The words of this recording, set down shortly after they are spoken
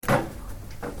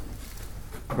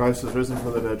Christ is risen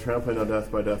from the dead, trampling on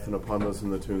death by death, and upon those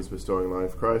in the tombs bestowing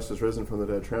life. Christ is risen from the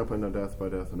dead, trampling on death by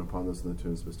death, and upon those in the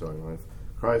tombs bestowing life.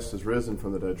 Christ is risen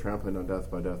from the dead, trampling on death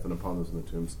by death, and upon those in the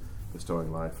tombs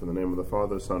bestowing life. In the name of the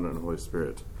Father, Son, and Holy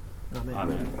Spirit. Amen.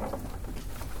 Amen.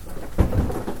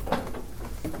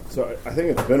 So I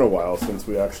think it's been a while since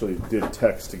we actually did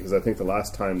text, because I think the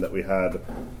last time that we had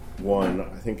one,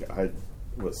 I think I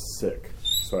was sick,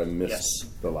 so I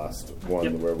missed the last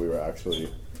one where we were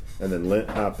actually... And then Lent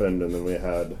happened, and then we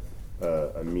had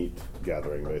a meat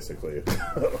gathering, basically, a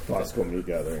classical meat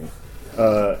gathering.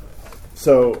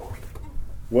 So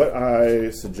what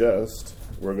I suggest,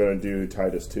 we're going to do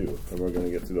Titus 2, and we're going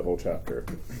to get through the whole chapter.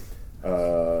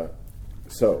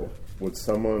 So would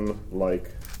someone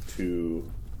like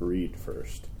to read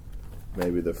first?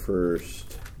 Maybe the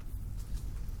first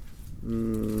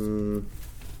 5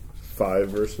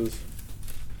 verses?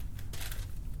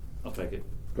 I'll take it.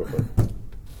 Go for it.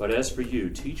 But as for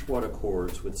you, teach what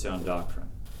accords with sound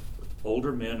doctrine.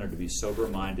 Older men are to be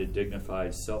sober-minded,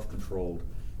 dignified, self-controlled,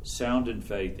 sound in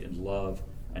faith, in love,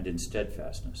 and in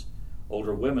steadfastness.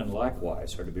 Older women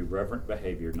likewise are to be reverent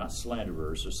behavior, not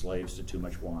slanderers or slaves to too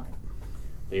much wine.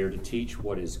 They are to teach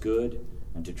what is good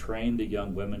and to train the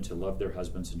young women to love their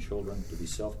husbands and children, to be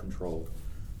self-controlled,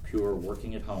 pure,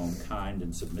 working at home, kind,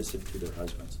 and submissive to their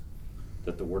husbands,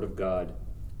 that the word of God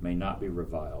may not be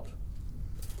reviled.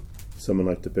 Someone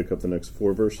like to pick up the next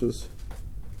 4 verses?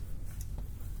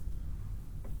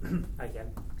 I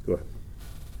can. Go ahead.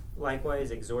 Likewise,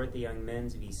 exhort the young men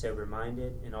to be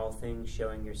sober-minded, in all things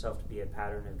showing yourself to be a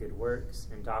pattern of good works,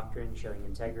 in doctrine showing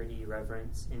integrity,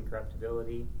 reverence,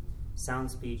 incorruptibility,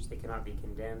 sound speech that cannot be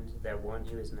condemned, that one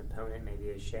who is an opponent may be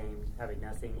ashamed, having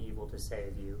nothing evil to say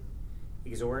of you.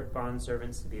 Exhort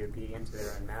bondservants to be obedient to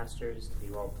their own masters, to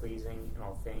be well-pleasing in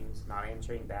all things, not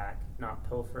answering back, not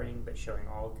pilfering, but showing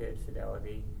all good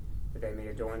fidelity, that they may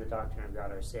adorn the doctrine of God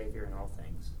our Savior in all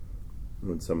things.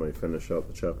 Would somebody finish out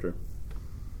the chapter?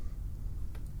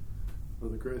 For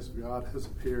the grace of God has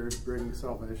appeared, bringing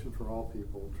salvation for all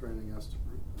people, training us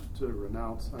to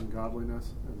renounce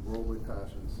ungodliness and worldly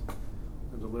passions,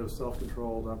 and to live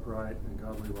self-controlled, upright, and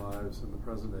godly lives in the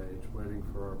present age, waiting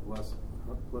for our blessed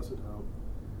hope,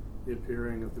 the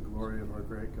appearing of the glory of our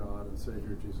great God and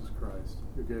Savior Jesus Christ,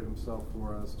 who gave himself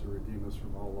for us to redeem us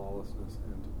from all lawlessness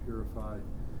and to purify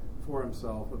for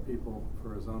himself a people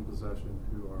for his own possession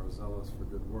who are zealous for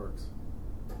good works.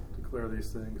 Declare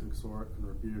these things, exhort, and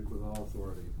rebuke with all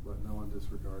authority. Let no one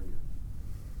disregard you.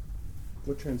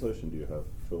 What translation do you have,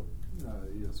 Phil?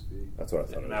 ESV. That's what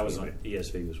I thought. And I was on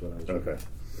ESV was what I was reading. Okay.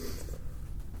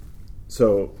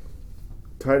 So,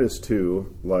 Titus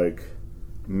 2, like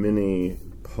many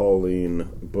Pauline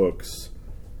books,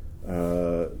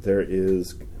 there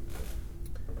is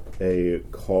a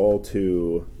call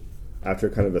to, after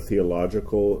kind of a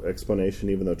theological explanation,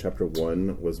 even though chapter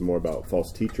 1 was more about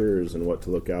false teachers and what to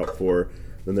look out for,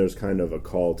 then there's kind of a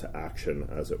call to action,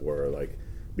 as it were, like,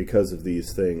 because of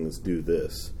these things, do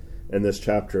this. And this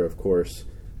chapter, of course,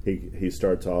 he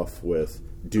starts off with,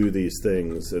 do these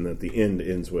things, and at the end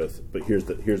ends with, but here's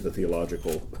the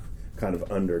theological kind of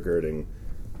undergirding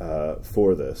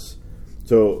for this.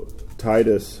 So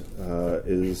Titus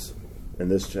is, in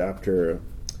this chapter,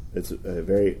 it's a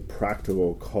very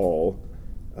practical call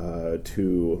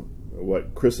to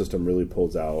what Chrysostom really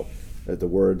pulls out at the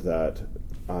word that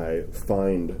I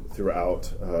find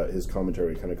throughout his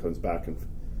commentary, kind of comes back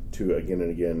to again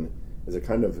and again, is a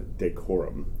kind of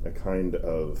decorum, a kind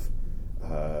of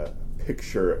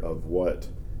picture of what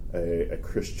a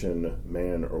Christian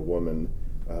man or woman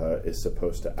is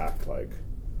supposed to act like.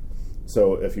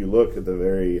 So if you look at the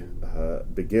very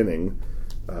beginning,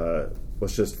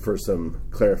 let's just for some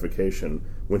clarification,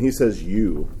 when he says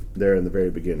you there in the very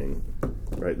beginning,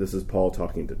 right, this is Paul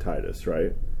talking to Titus,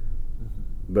 right?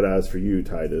 But as for you,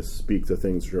 Titus, speak the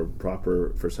things that are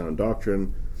proper for sound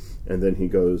doctrine. And then he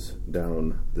goes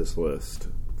down this list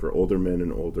for older men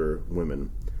and older women.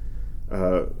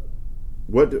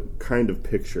 What kind of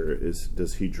picture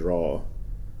does he draw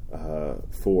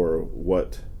for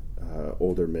what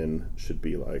older men should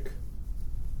be like?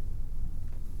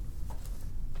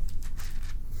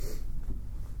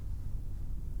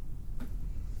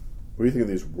 What do you think of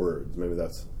these words? Maybe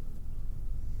that's...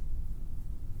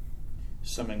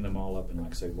 Summing them all up in,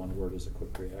 like, say, one word as a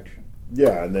quick reaction.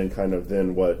 Yeah, and then kind of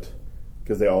then what...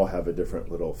 Because they all have a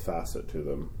different little facet to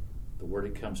them. The word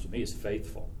that comes to me is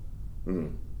faithful.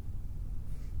 Mm.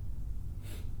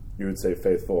 You would say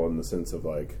faithful in the sense of,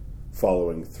 like,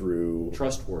 following through...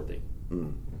 Trustworthy.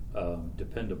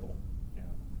 Dependable.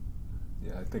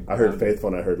 Yeah, I think I heard faithful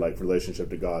and I heard like relationship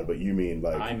to God, but you mean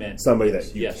like I meant somebody yes,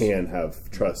 that you yes. can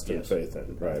have trust and Yes. faith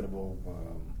in, right? dependable,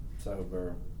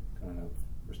 sober, kind of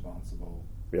responsible.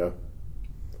 Yeah.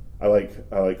 I like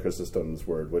Chrysostom's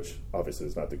word, which obviously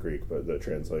is not the Greek, but the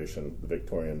translation, the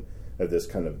Victorian, of this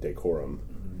kind of decorum.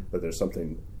 That there's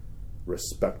something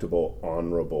respectable,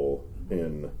 honorable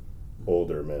in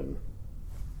older men.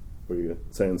 Were you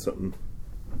saying something?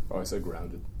 Oh, I said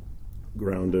grounded.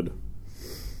 Grounded.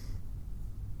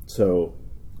 So,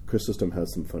 Chrysostom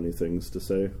has some funny things to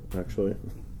say, actually.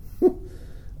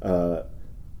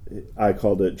 I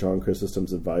called it John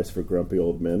Chrysostom's advice for grumpy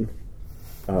old men.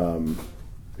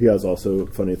 He has also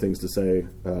funny things to say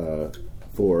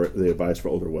for the advice for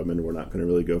older women. We're not going to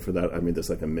really go for that. I mean, there's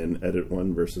like a men edit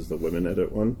one versus the women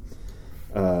edit one.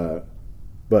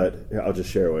 But I'll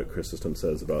just share what Chrysostom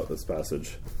says about this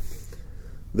passage.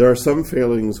 There are some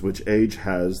failings which age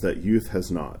has that youth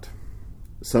has not.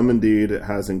 Some indeed it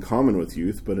has in common with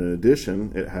youth, but in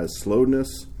addition it has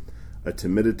slowness, a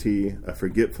timidity, a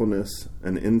forgetfulness,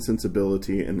 an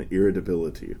insensibility, and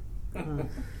irritability.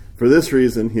 For this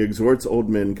reason he exhorts old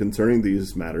men concerning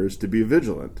these matters to be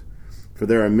vigilant. For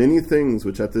there are many things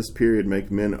which at this period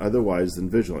make men otherwise than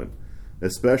vigilant,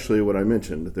 especially what I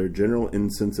mentioned, their general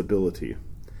insensibility,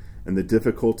 and the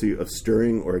difficulty of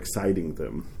stirring or exciting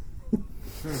them.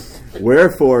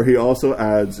 Wherefore he also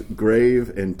adds grave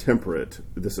and temperate.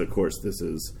 This, of course, this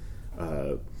is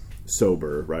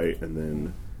sober, right? And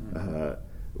then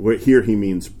here he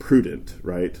means prudent,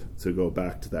 right? So go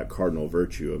back to that cardinal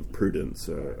virtue of prudence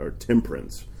or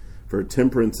temperance. For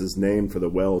temperance is named for the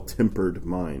well-tempered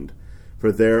mind.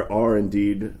 For there are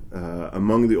indeed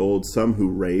among the old some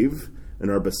who rave and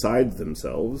are beside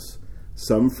themselves,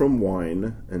 some from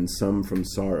wine and some from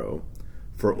sorrow.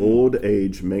 For old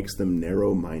age makes them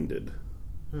narrow-minded.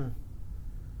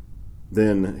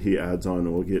 Then he adds on,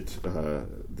 and we'll get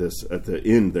this at the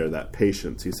end there, that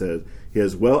patience. He says, he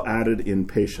has well added in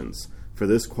patience, for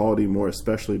this quality more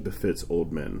especially befits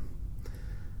old men.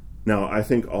 Now, I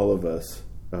think all of us,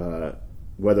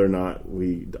 whether or not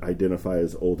we identify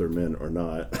as older men or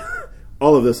not,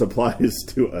 all of this applies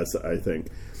to us, I think.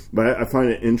 But I find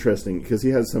it interesting because he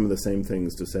has some of the same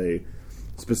things to say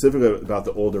specifically about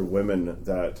the older women,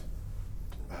 that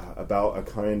about a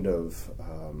kind of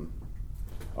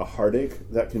a heartache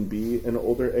that can be in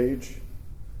older age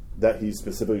that he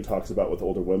specifically talks about with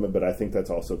older women, but I think that's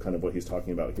also kind of what he's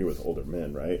talking about here with older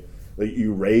men, right? Like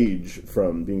you rave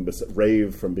from being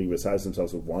beside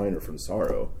themselves with wine or from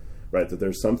sorrow, right? That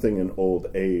there's something in old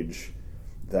age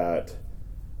that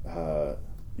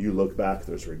you look back,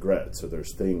 there's regrets, or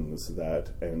there's things that,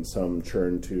 and some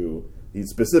turn to. He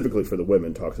specifically for the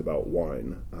women talks about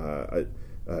wine,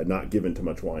 not given too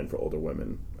much wine for older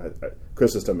women.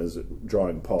 Chrysostom is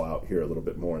drawing Paul out here a little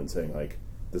bit more and saying, like,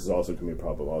 this is also going to be a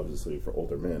problem, obviously, for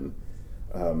older men.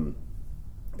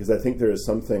 Because I think there is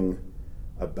something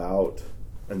about,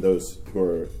 and those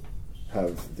who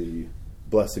have the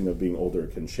blessing of being older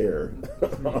can share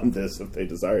on this if they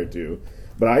desire to.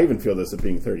 But I even feel this at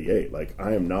being 38. Like,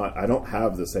 I don't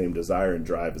have the same desire and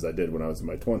drive as I did when I was in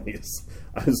my 20s.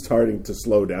 I'm starting to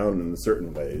slow down in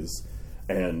certain ways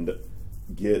and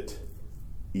get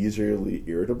easily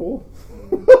irritable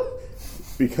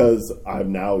because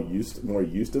I'm now more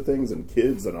used to things and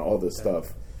kids and all this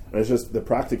stuff. And it's just the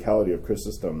practicality of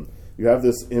Chrysostom. You have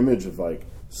this image of like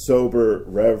sober,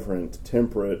 reverent,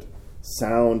 temperate,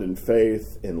 sound in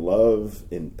faith, in love,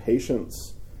 in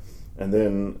patience, and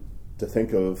then to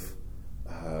think of,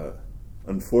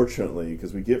 unfortunately,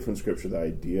 because we get from Scripture the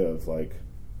idea of like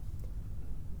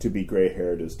to be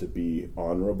gray-haired is to be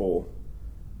honorable,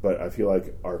 but I feel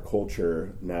like our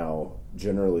culture now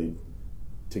generally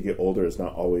to get older is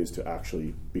not always to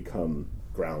actually become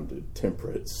grounded,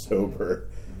 temperate, sober,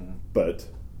 but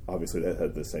obviously that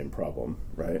had the same problem,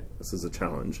 right? This is a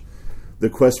challenge. The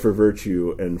quest for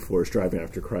virtue and for striving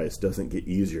after Christ doesn't get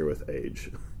easier with age.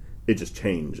 It just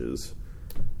changes.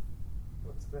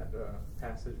 What's that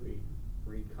passage we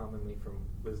read commonly from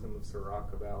Wisdom of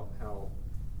Sirach about how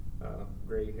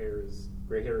gray hair is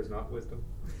not wisdom?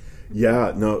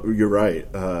 Yeah, no, you're right.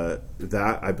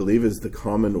 That, I believe, is the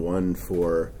common one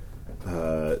for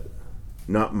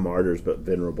not martyrs, but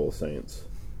venerable saints.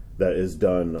 That is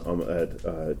done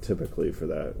typically for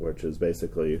that, which is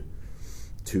basically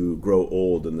to grow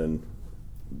old and then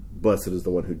blessed is the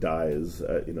one who dies,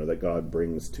 that God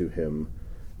brings to him.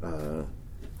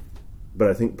 But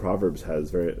I think Proverbs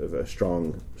has a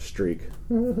strong streak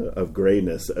of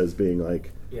grayness as being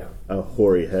like a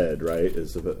hoary head, right?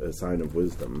 Is a sign of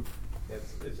wisdom.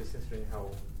 It's just interesting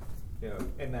how,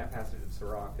 in that passage of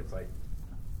Sirach, it's like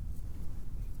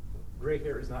gray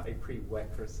hair is not a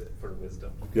prerequisite for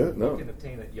wisdom. Good, no. You can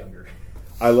obtain it younger.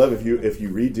 I love if you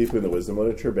read deeply in the wisdom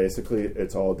literature, basically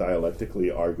it's all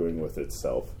dialectically arguing with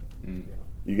itself.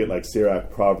 You get like Sirach,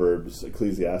 Proverbs,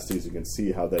 Ecclesiastes, you can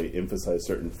see how they emphasize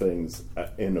certain things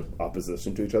in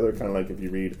opposition to each other. Kind of like if you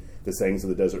read the sayings of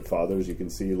the Desert Fathers, you can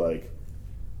see like,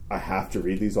 I have to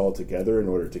read these all together in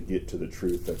order to get to the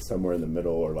truth that's somewhere in the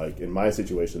middle, or like in my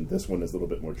situation, this one is a little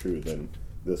bit more true than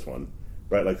this one,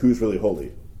 right? Like who's really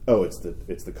holy? Oh, it's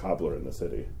the cobbler in the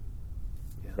city,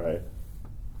 right?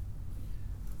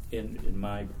 In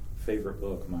my favorite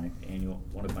book, one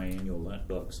of my annual Lent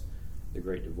books, The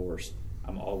Great Divorce,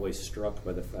 I'm always struck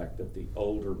by the fact that the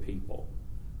older people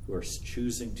who are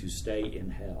choosing to stay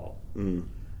in hell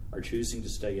are choosing to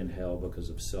stay in hell because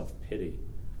of self-pity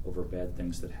over bad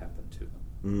things that happen to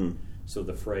them. So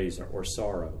the phrase, or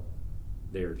sorrow,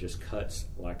 there just cuts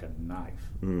like a knife.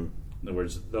 In other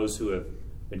words, those who have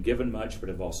been given much but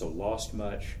have also lost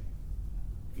much,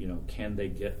 can they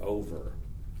get over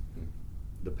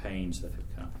the pains that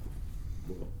have come?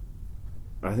 Well,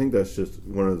 I think that's just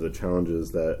one of the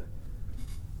challenges that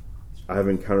I've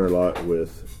encountered a lot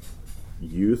with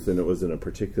youth, and it was in a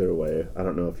particular way. I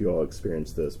don't know if you all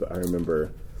experienced this, but I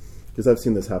remember, because I've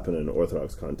seen this happen in an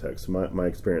Orthodox context. My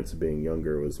experience of being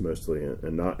younger was mostly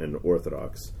and not in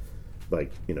Orthodox,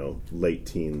 like, late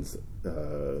teens,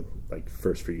 like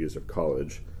first few years of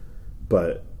college.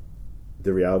 But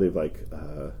the reality of like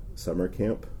summer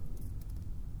camp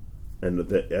and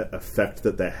the effect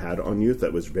that that had on youth,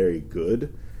 that was very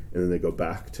good. And then they go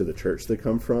back to the church they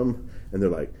come from, and they're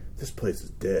like, this place is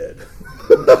dead.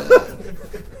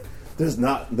 There's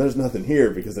nothing here,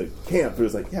 because at camp it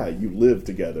was like, yeah, you live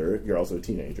together. You're also a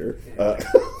teenager.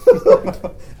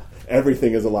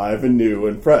 Everything is alive and new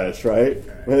and fresh, right?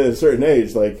 And at a certain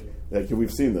age, like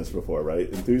we've seen this before, right?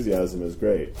 Enthusiasm is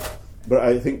great. But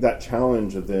I think that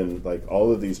challenge of then like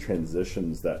all of these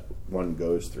transitions that one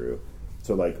goes through.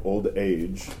 So like old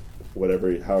age,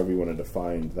 however you want to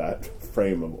define that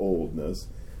frame of oldness,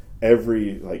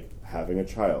 every like having a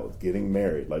child, getting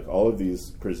married, like all of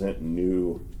these present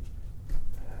new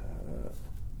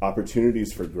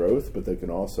opportunities for growth, but they can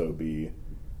also be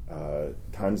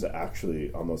times to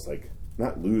actually almost like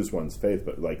not lose one's faith,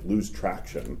 but like lose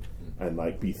traction and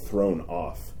like be thrown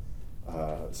off.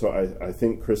 So I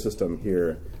think Chrysostom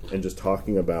here, and just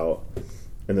talking about,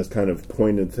 and this kind of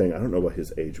pointed thing, I don't know what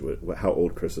his age how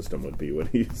old Chrysostom would be when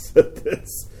he said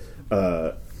this,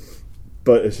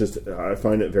 but it's just, I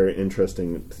find it very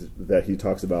interesting that he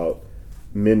talks about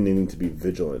men needing to be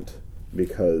vigilant,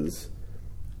 because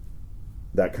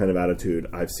that kind of attitude,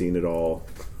 I've seen it all,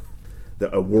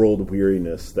 a world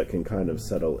weariness that can kind of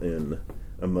settle in,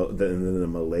 and then the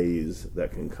malaise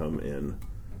that can come in,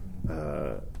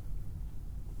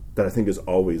 that I think is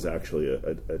always actually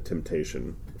a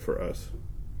temptation for us.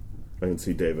 I can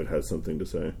see David has something to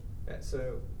say.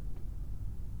 So,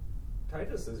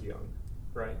 Titus is young,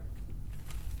 right?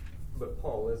 But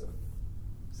Paul isn't.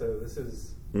 So this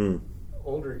is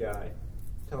older guy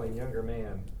telling younger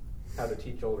man how to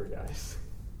teach older guys.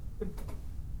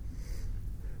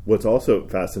 What's also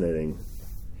fascinating,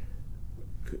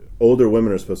 older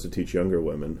women are supposed to teach younger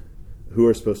women. Who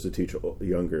are supposed to teach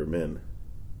younger men?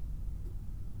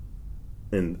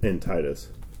 In Titus.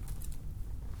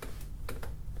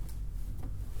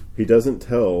 He doesn't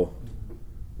tell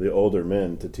the older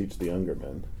men to teach the younger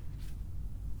men.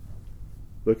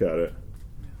 Look at it.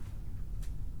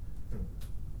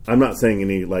 I'm not saying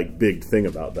any like big thing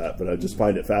about that, but I just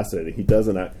find it fascinating. He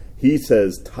doesn't. He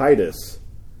says, Titus,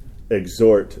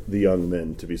 exhort the young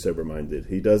men to be sober-minded.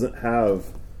 He doesn't have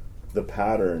the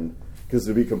pattern, because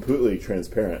to be completely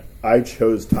transparent, I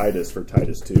chose Titus for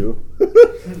Titus 2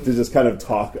 to just kind of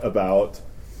talk about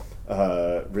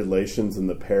relations in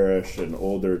the parish and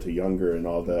older to younger and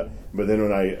all that. But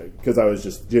then because I was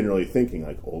just generally thinking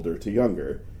like older to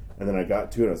younger, and then I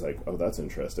got to it and I was like, oh, that's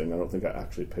interesting. I don't think I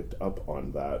actually picked up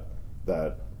on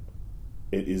that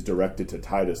it is directed to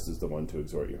Titus as the one to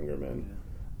exhort younger men.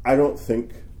 Yeah. I don't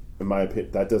think, in my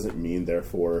opinion, that doesn't mean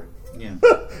therefore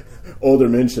older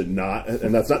men should not,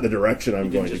 and that's not the direction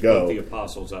I'm going to go. Put the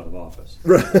apostles out of office.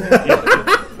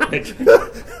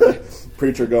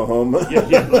 Preacher, go home.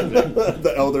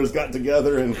 The elders got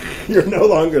together, and you're no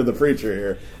longer the preacher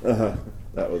here.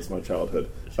 That was my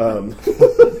childhood.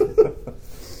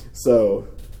 So,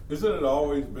 isn't it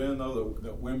always been though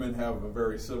that women have a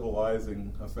very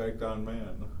civilizing effect on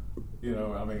men?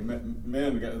 I mean,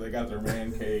 men they got their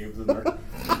man caves and their,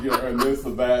 and this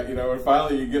and that, and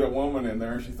finally you get a woman in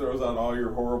there and she throws out all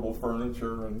your horrible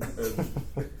furniture and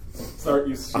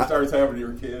she starts having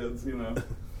your kids,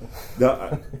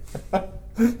 No,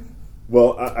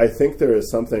 I think there is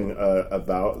something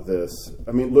about this.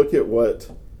 I mean, look at what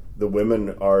the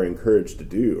women are encouraged to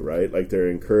do, right? Like they're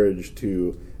encouraged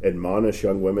to admonish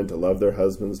young women to love their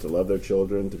husbands, to love their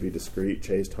children, to be discreet,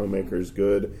 chaste, homemakers,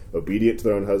 good, obedient to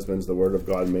their own husbands. The word of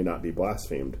God may not be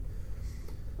blasphemed.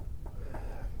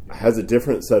 Has a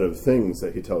different set of things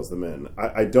that he tells the men.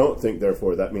 I don't think,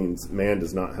 therefore, that means man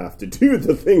does not have to do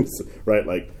the things, right?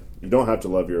 Like, you don't have to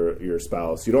love your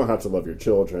spouse. You don't have to love your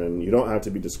children. You don't have to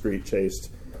be discreet,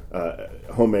 chaste,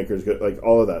 homemakers, good, like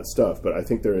all of that stuff. But I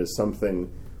think there is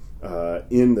something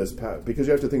in this path, because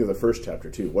you have to think of the first chapter,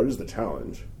 too. What is the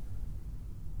challenge?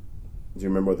 Do you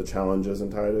remember what the challenge is in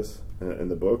Titus, in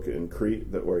the book, in Crete,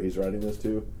 where he's writing this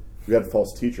to? You had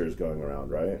false teachers going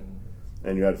around, right?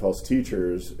 And you had false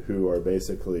teachers who are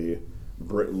basically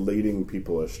leading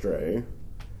people astray.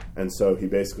 And so he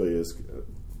basically is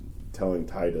telling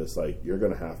Titus, like, you're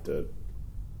going to have to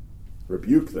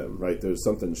rebuke them, right? There's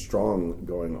something strong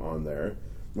going on there,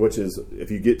 which is,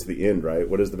 if you get to the end, right,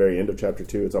 what is the very end of chapter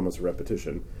 2? It's almost a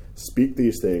repetition. Speak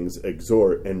these things,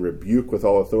 exhort, and rebuke with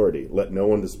all authority. Let no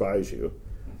one despise you.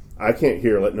 I can't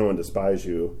hear let no one despise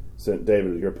you. So,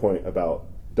 David, your point about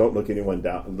don't look anyone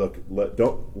down.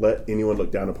 Don't let anyone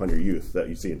look down upon your youth that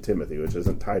you see in Timothy, which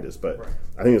isn't Titus, but right.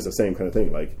 I think it's the same kind of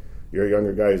thing. Like, you're a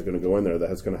younger guy who's going to go in there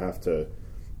that's going to have to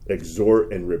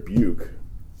exhort and rebuke,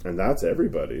 and that's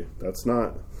everybody. That's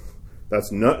not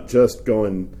just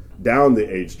going down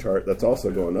the age chart. That's also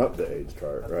going up the age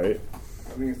chart, right?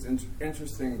 I mean, it's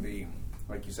interesting.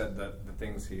 Like you said, the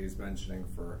things he's mentioning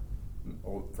for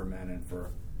men and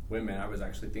for women. I was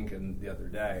actually thinking the other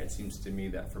day. It seems to me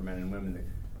that for men and women,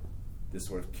 this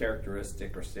sort of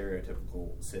characteristic or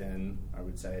stereotypical sin, I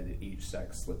would say, that each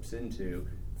sex slips into,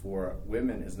 for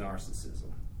women is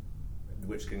narcissism,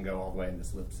 which can go all the way into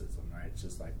solipsism, right? It's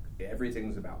just like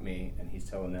everything's about me, and he's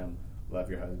telling them, love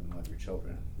your husband, love your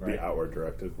children, right? Be outward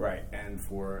directed. Right. And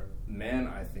for men,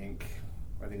 I think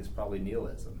it's probably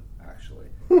nihilism, actually.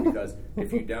 Because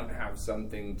if you don't have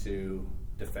something to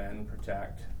defend,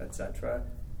 protect, etc.,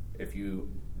 if you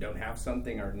don't have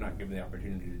something or not given the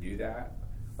opportunity to do that,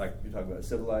 like you talk about a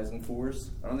civilizing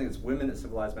force, I don't think it's women that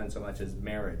civilize men so much as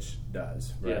marriage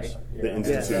does, right? Yes. Yeah. The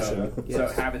institution. So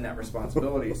having that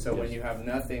responsibility. So when you have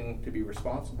nothing to be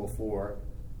responsible for,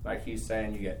 like he's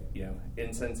saying, you get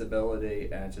insensibility,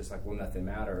 and it's just like, well, nothing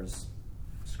matters.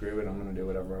 Screw it, I'm going to do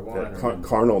whatever I want.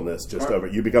 Carnalness just over.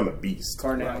 You become a beast.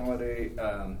 Carnality,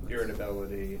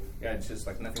 irritability. Yeah, it's just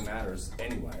like nothing matters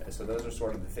anyway. So those are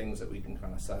sort of the things that we can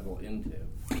kind of settle into.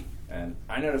 And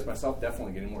I noticed myself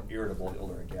definitely getting more irritable the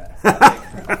older I get.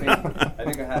 I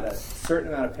think I had a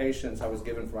certain amount of patience I was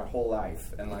given for my whole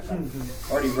life, and like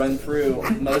I've already run through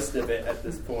most of it at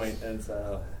this point, and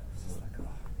so it's just like,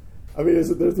 oh. I mean, there's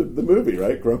the movie,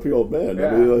 right? Grumpy Old Men. Yeah.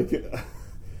 I mean,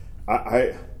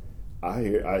 like,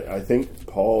 I think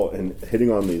Paul, in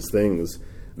hitting on these things,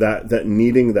 that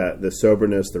needing the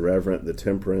soberness, the reverent, the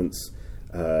temperance,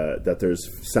 that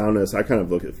there's soundness. I kind of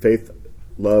look at faith,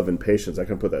 love, and patience. I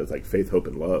kind of put that as like faith, hope,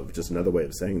 and love. Just another way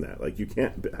of saying that. Like, you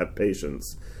can't have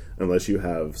patience unless you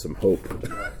have some hope.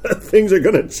 Things are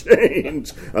going to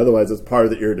change. Otherwise, it's part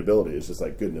of the irritability. It's just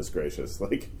like, goodness gracious.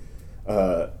 Like,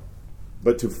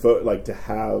 but to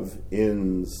have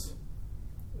ends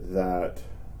that.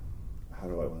 How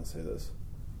do I want to say this?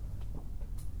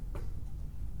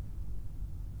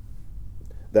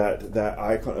 That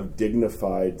icon of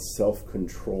dignified,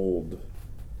 self-controlled,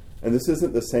 and this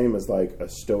isn't the same as like a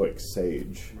Stoic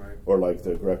sage, right, or like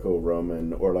the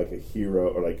Greco-Roman, or like a hero,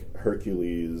 or like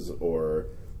Hercules, or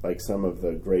like some of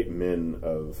the great men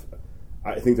of.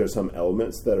 I think there's some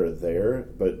elements that are there,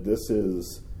 but this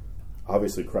is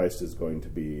obviously Christ is going to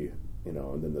be,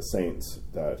 and then the saints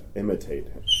that imitate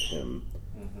him.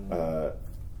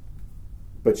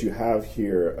 But you have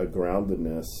here a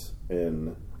groundedness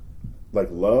in like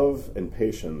love and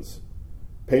patience.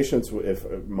 Patience,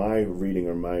 if my reading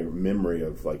or my memory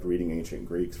of like reading ancient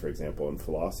Greeks, for example, in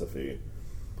philosophy,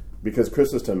 because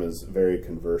Chrysostom is very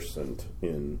conversant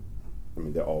in,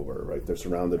 they all were, right? They're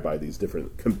surrounded by these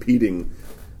different competing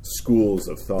schools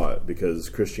of thought, because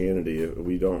Christianity,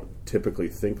 we don't typically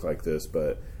think like this,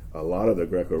 but a lot of the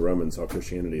Greco-Romans saw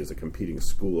Christianity as a competing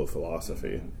school of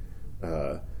philosophy.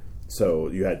 So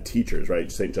you had teachers, right?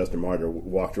 St. Justin Martyr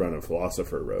walked around in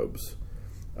philosopher robes.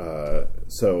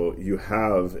 So you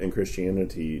have in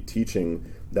Christianity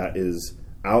teaching that is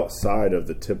outside of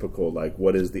the typical, like,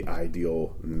 what is the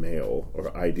ideal male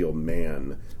or ideal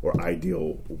man or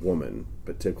ideal woman?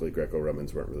 But typically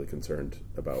Greco-Romans weren't really concerned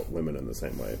about women in the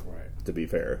same way, right, to be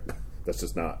fair. That's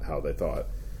just not how they thought.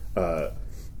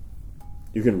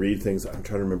 You can read things. I'm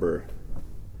trying to remember.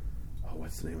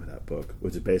 What's the name of that book?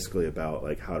 Which is basically about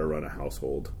like how to run a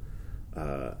household.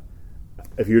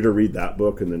 if you were to read that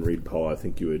book and then read Paul, I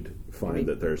think you would find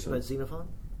that there's some... But Xenophon?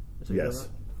 Yes.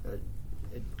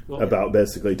 Well, About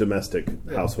basically domestic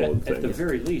household at the things.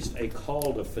 very least, a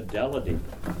call to fidelity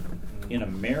in a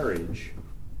marriage.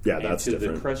 Yeah, and that's to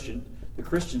different. The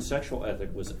Christian sexual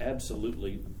ethic was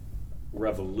absolutely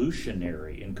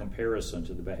revolutionary in comparison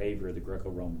to the behavior of the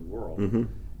Greco-Roman world. Mm-hmm.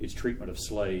 Its treatment of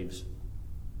slaves,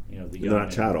 the young They're not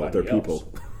and chattel, everybody they're else.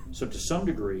 people. So to some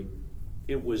degree,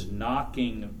 it was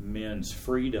knocking men's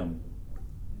freedom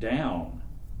down,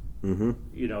 Mm-hmm.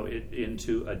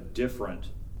 into a different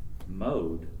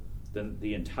mode than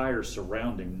the entire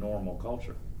surrounding normal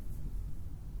culture,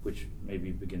 which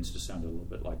maybe begins to sound a little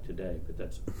bit like today, but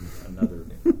that's another.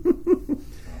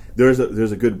 There's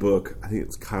a good book, I think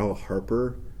it's Kyle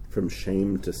Harper, From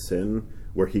Shame to Sin,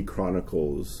 where he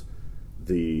chronicles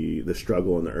the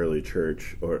struggle in the early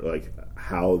church, or like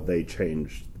how they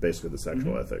changed basically the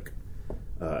sexual ethic,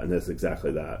 and that's exactly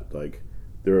that. Like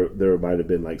there might have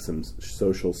been like some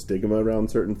social stigma around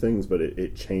certain things, but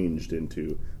it changed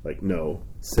into like, no,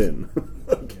 sin.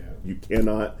 Like, you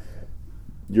cannot.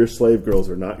 Your slave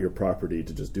girls are not your property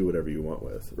to just do whatever you want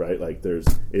with, right? Like it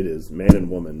is man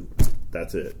and woman.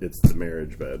 That's it. It's the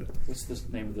marriage bed. What's the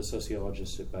name of the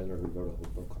sociologist who wrote a whole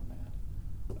book on that?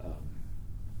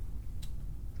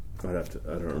 I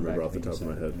don't remember off the top of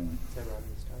my head. Is that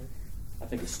Rodney Stark? I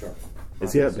think it's Stark.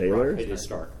 Is he at Baylor? It is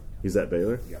Stark. He's at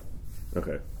Baylor? Yeah.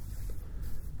 Okay.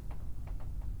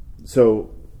 So,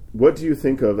 what do you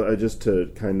think of, just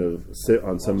to kind of sit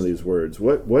on some of these words,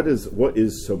 what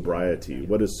is sobriety?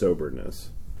 What is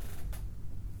soberness?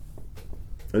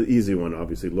 An easy one,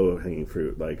 obviously, low-hanging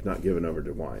fruit, like not giving over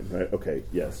to wine, right? Okay,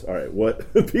 yes, all right.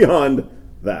 What, beyond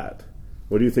that,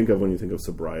 what do you think of when you think of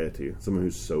sobriety? Someone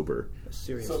who's sober.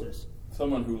 Seriousness.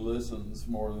 Someone who listens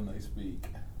more than they speak,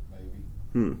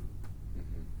 maybe.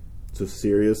 So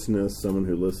seriousness, someone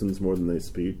who listens more than they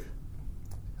speak.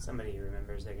 Somebody who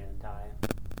remembers they're going to die.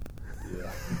 Yeah.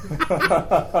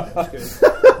 It's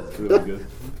really good.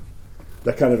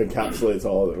 That kind of encapsulates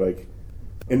all of it, like,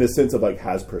 in the sense of like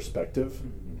has perspective.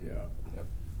 Yeah.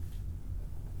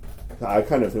 I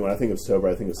kind of think, when I think of sober,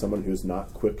 I think of someone who's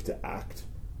not quick to act,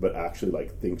 but actually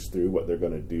like thinks through what they're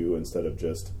going to do instead of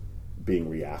just being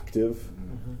reactive.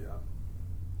 Yeah.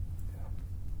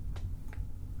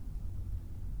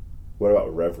 What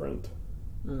about reverent?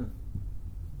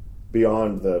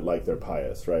 Beyond they're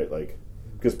pious, right? Like,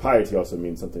 because piety also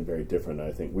means something very different.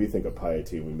 I think we think of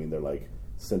piety and we mean they're like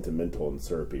sentimental and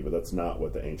syrupy, but that's not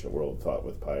what the ancient world thought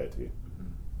with piety.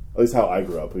 At least how I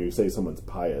grew up. When you say someone's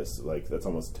pious, like that's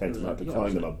almost tantamount to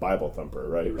calling them a Bible thumper,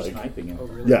 right? You were Like, sniping him. Oh,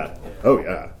 really? yeah. Oh,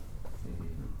 yeah.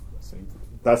 Same.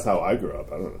 That's how I grew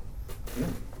up. I don't know.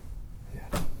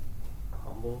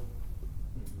 Humble.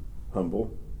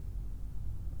 Humble.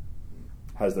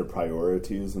 Has their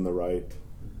priorities in the right.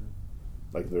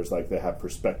 Like they have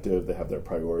perspective, they have their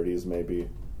priorities maybe.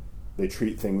 They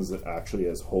treat things that actually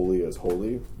as holy,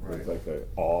 Right. like a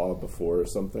awe before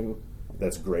something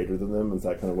that's greater than them. Is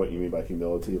that kind of what you mean by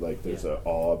humility? Like there's a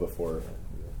awe before.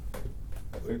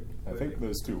 I think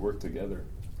those two work together,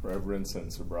 reverence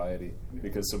and sobriety,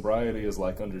 because sobriety is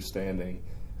like understanding.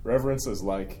 Reverence is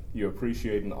like you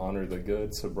appreciate and honor the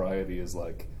good. Sobriety is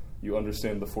like you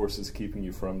understand the forces keeping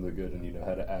you from the good and you know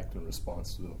how to act in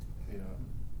response to them. Yeah.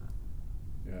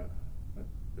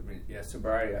 I mean,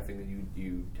 sobriety. I think that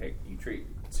you treat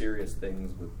serious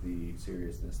things with the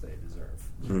seriousness they deserve.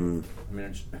 Mm. I mean,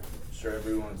 I'm sure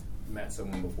everyone's met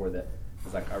someone before that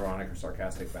is like ironic or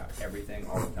sarcastic about everything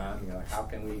all the time. You're like, how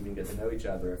can we even get to know each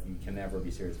other if you can never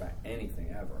be serious about anything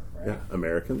ever, right? Yeah,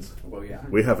 Americans. Well, yeah.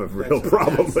 We have a real That's-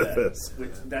 problem that's with that. this.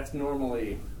 Which, that's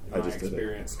normally, I in my just did it.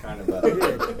 experience, kind of I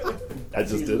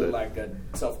just did usually it. like a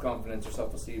self-confidence or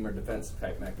self-esteem or defense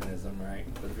type mechanism, right?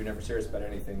 But if you're never serious about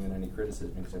anything, then any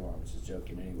criticism, you can say, well, I was just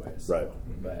joking anyways. Right.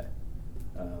 But,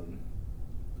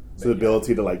 So the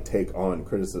ability to like take on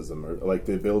criticism, or like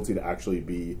the ability to actually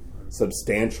be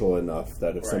substantial enough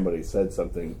that if Right. somebody said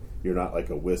something, you're not like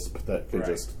a wisp that could Right.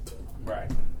 just. Right.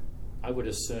 I would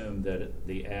assume that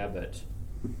the abbot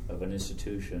of an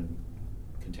institution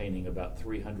containing about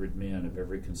 300 men of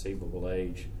every conceivable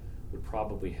age would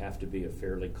probably have to be a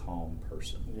fairly calm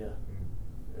person. Yeah.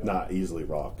 Not easily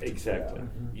rocked. Exactly.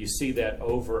 You see that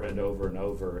over and over and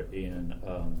over in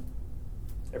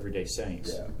Everyday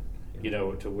Saints. Yeah.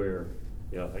 To where,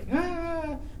 like,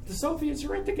 the Soviets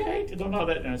are at the gate, and all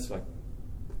that. And it's like,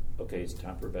 okay, it's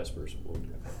time for Vespers.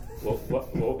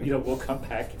 We'll come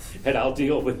back, and I'll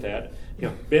deal with that.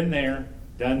 Been there,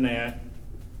 done that.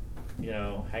 Hang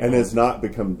And on. it's not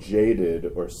become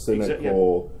jaded or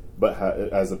cynical, but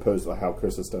as opposed to how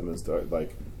Chrysostom is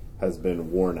like has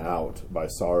been worn out by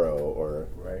sorrow, or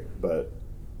Right. But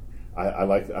I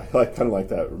kind of like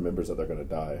that. Remembers that they're going to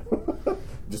die.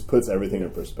 Just puts everything in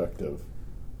perspective.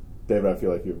 David, I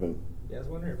feel like you've been. Yeah, I was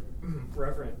wondering if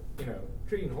reverent,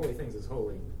 treating holy things as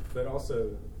holy, but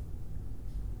also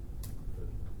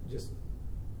just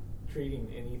treating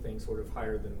anything sort of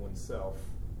higher than oneself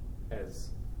as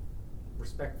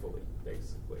respectfully,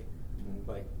 basically. Mm-hmm.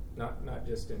 Like not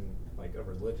just in like a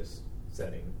religious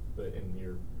setting, but in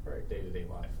your day-to-day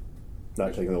life.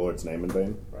 Not taking the Lord's name in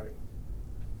vain. Right.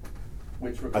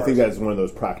 Which I requires think that's one of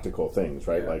those practical things,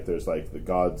 right? Yeah. Like there's like the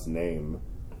God's name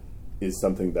is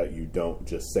something that you don't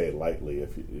just say lightly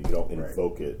if you don't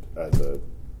invoke it as a.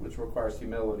 which requires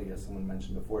humility, as someone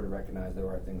mentioned before, to recognize there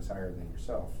are things higher than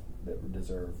yourself that would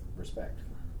deserve respect.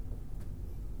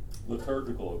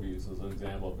 Liturgical abuse is an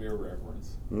example of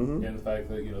irreverence, Mhm. and the fact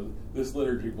that this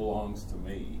liturgy belongs to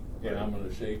me, and I'm going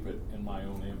to shape it in my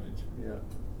own image. Yeah.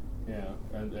 Yeah,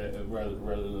 and rather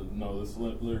than this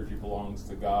liturgy belongs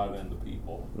to God and the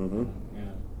people. Mhm. Yeah.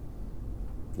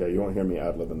 Yeah, you won't hear me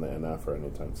ad-libbing the NF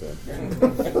anytime soon.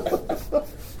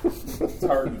 It's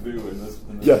hard to do in this.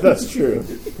 Yeah, that's true.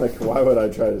 Like, why would I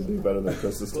try to do better than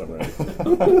Chris this time around?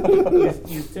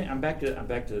 You think I'm back to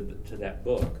that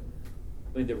book.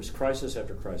 I mean, there was crisis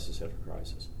after crisis after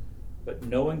crisis, but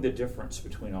knowing the difference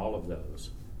between all of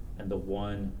those and the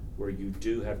one where you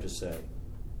do have to say,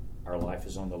 our life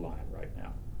is on the line right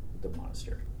now, the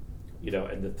monastery,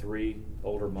 and the 3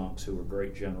 older monks who were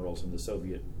great generals in the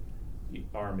Soviet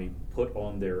army put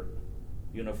on their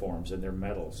uniforms and their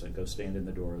medals and go stand in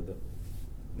the door of the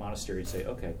monastery and say,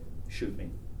 okay, shoot me.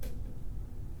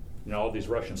 All these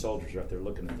Russian soldiers are up there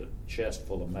looking at the chest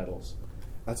full of medals.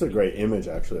 That's a great image,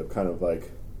 actually, of kind of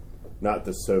like, not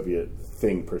the Soviet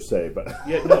thing per se, but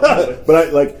Yeah, no,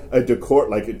 but like a decorum.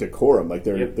 Like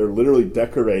they're Yep. they're literally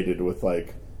decorated with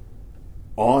like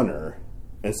honor,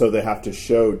 and so they have to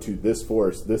show to this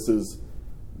force, this is.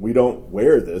 We don't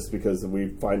wear this because we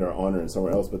find our honor in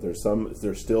somewhere else, but there's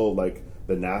still like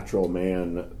the natural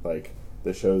man, like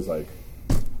that shows like,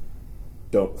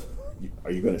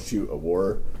 are you going to shoot a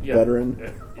war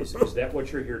veteran? Is that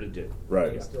what you're here to do?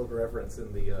 Right. Instilled reverence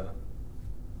in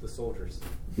the soldiers.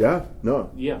 Yeah. No.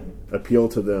 Yeah. Appeal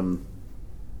to them.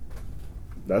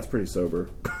 That's pretty sober.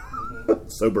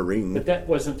 Sobering. But that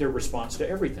wasn't their response to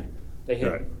everything. They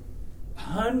had Right.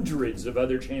 hundreds of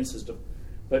other chances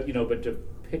but to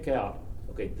pick out,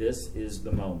 okay, this is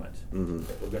the moment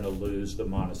that we're going to lose the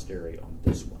monastery on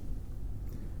this one.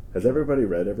 Has everybody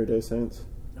read Everyday Saints?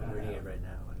 I'm reading it right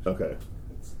now. Okay.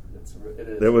 It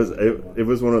is. It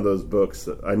was one of those books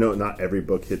that, I know not every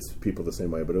book hits people the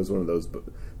same way, but it was one of those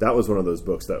that was one of those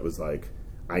books that was like,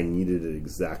 I needed it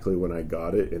exactly when I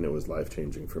got it, and it was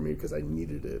life-changing for me because I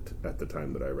needed it at the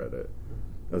time that I read it.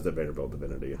 I was at Vanderbilt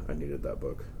Divinity. I needed that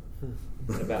book.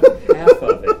 About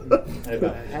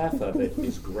half of it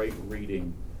is great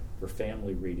reading for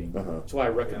family reading. Uh-huh. That's why I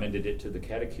recommended it to the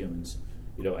catechumens,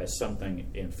 as something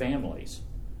in families,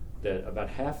 that about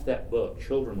half that book,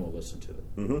 children will listen to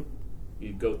it. Mm-hmm.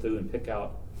 You go through and pick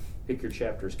your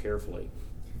chapters carefully,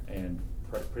 and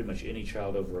pretty much any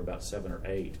child over about 7 or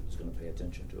 8 is going to pay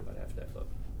attention to about half that book.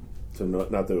 So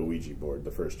not the Ouija board,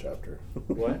 the first chapter.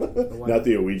 What? Not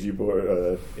the Ouija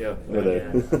board. Yeah.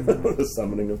 The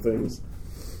summoning of things.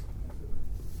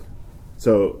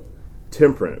 So,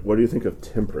 temperate. What do you think of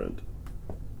temperate?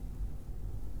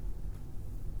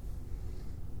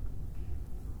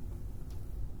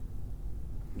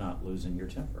 Not losing your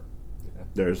temper.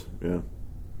 Yeah.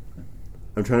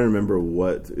 I'm trying to remember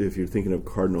if you're thinking of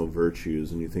cardinal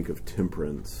virtues and you think of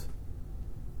temperance.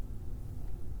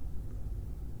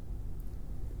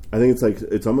 I think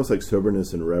it's almost like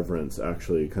soberness and reverence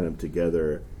actually kind of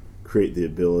together create the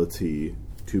ability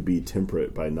to be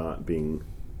temperate by not being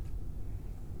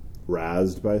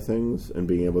razzed by things and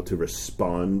being able to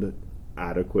respond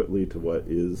adequately to what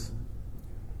is.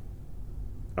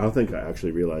 I don't think I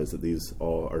actually realized that these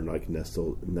all are like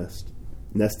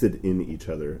nested in each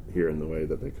other here in the way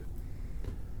that they.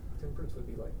 Temperance would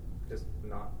be like just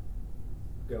not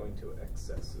going to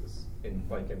excesses in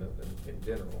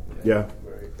general. Yeah,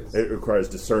 Right. it requires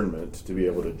discernment to be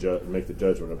able to make the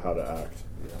judgment of how to act.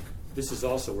 Yeah. This is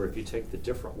also where if you take the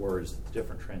different words that the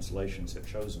different translations have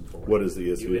chosen for it, What is the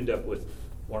ESV? you end up with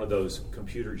one of those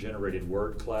computer-generated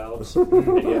word clouds. And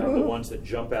you have the ones that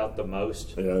jump out the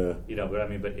most. Yeah.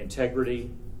 But integrity,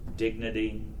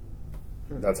 dignity,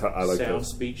 That's how I like sound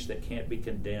those. speech that can't be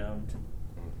condemned.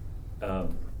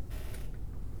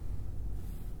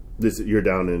 You're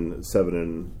down in 7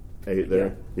 and 8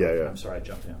 there. Yeah. I'm sorry, I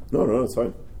jumped down. No, it's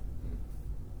fine.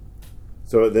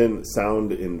 So then,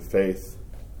 sound in faith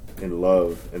in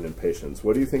love, and in patience.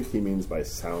 What do you think he means by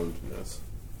soundness?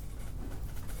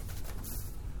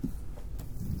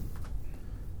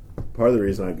 Part of the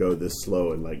reason I go this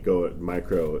slow and like go at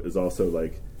micro is also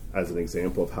like as an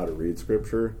example of how to read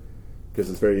scripture, because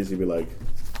it's very easy to be like,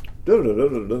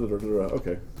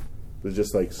 okay, but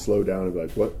just like slow down and be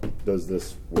like, what does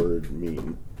this word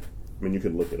mean? I mean, you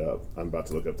can look it up. I'm about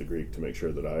to look up the Greek to make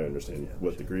sure that I understand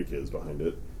what the Greek is behind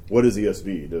it. What does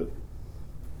ESV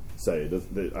say?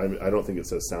 I don't think it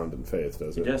says sound in faith,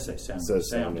 does it? It does say sound. It says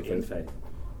sound in faith,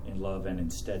 in love, and in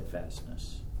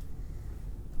steadfastness.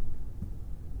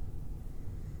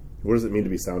 What does it mean to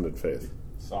be sound in faith?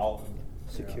 Solid.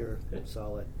 Secure,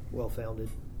 solid, well-founded.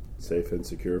 Safe and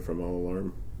secure from all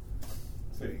alarm.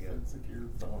 Safe and secure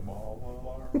from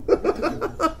all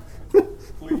alarm.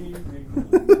 Clean.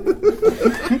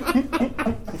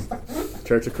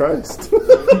 Church of Christ.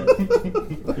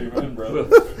 Amen, brother.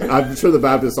 I'm sure the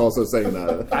Baptists also saying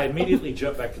that. I immediately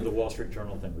jumped back to the Wall Street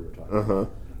Journal thing we were talking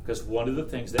about. Because one of the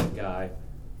things that guy,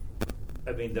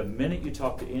 I mean, the minute you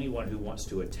talk to anyone who wants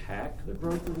to attack the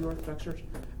growth of the Orthodox Church,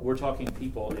 we're talking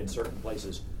people in certain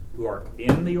places who are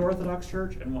in the Orthodox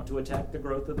Church and want to attack the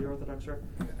growth of the Orthodox Church,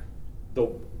 the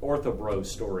Orthobro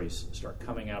stories start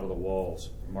coming out of the walls,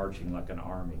 marching like an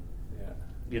army. Yeah.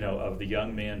 You know, of the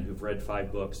young men who've read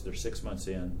 5 books, they're 6 months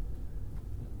in,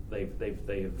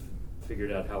 they've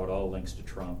figured out how it all links to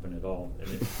Trump and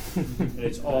and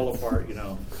it's all apart. You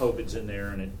know, COVID's in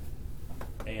there,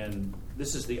 and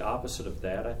this is the opposite of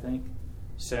that. I think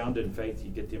sound in faith.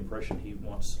 You get the impression he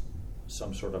wants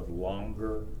some sort of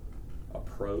longer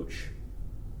approach.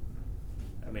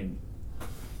 I mean,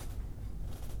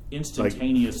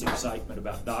 instantaneous excitement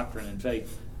about doctrine and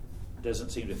faith doesn't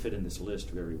seem to fit in this list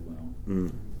very well,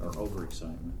 or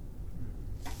overexcitement.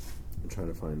 I'm trying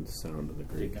to find the sound of the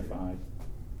Greek. Dignified.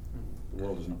 The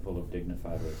world is not full of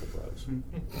dignified orthopros.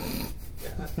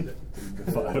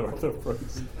 Dignified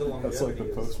orthopros. That's like the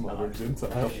postmodern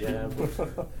Gentile. Yeah.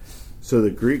 So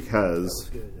the Greek has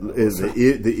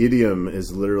the idiom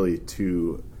is literally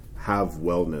to have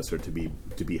wellness or to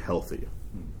be healthy.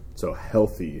 So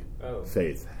healthy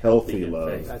faith, healthy in love.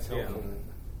 faith. That's helpful.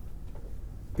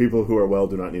 People who are well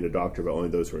do not need a doctor, but only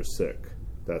those who are sick.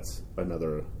 That's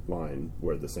another line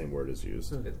where the same word is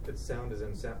used. It's sound as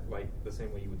in sound, like the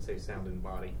same way you would say sound in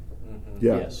body.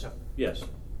 Yeah. Yes. Yes.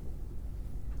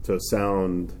 So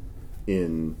sound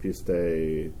in piste,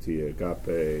 ti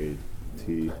agape,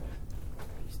 ti.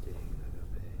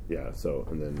 Yeah. So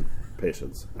and then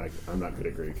patience. I'm not good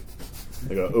at Greek.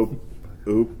 I go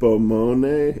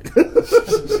upomone.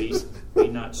 Be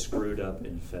not screwed up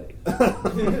in faith.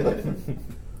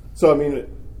 So I mean,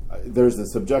 there's the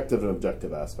subjective and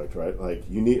objective aspect, right? Like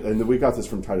you need, and we got this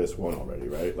from Titus 1 already,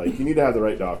 right? Like you need to have the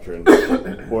right doctrine,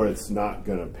 or it's not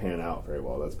going to pan out very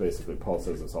well. That's basically Paul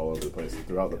says this all over the place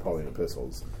throughout the Pauline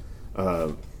epistles.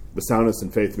 The soundness in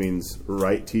faith means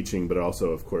right teaching, but it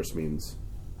also, of course, means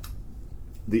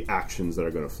the actions that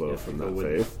are going to flow from that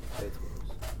faith,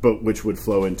 but which would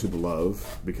flow into the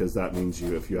love, because that means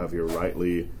if you have your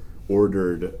rightly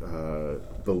ordered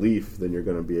belief, then you're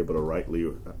going to be able to rightly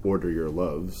order your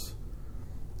loves,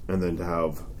 and then to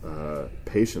have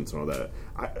patience and all that.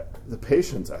 The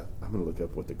patience, I'm going to look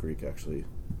up what the Greek actually,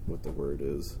 what the word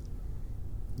is.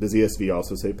 Does ESV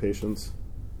also say patience?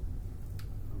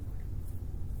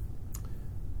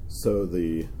 So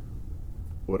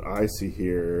what I see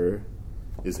here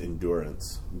is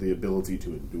endurance, the ability to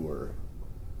endure.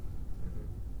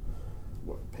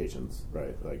 Patience,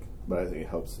 right? Like, but I think it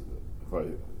helps by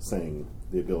saying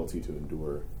the ability to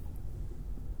endure.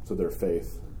 So their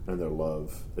faith and their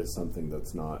love is something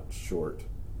that's not short,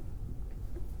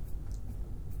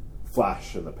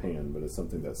 flash in the pan, but it's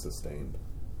something that's sustained.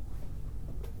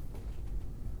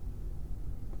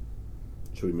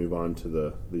 Should we move on to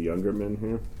the younger men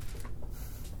here?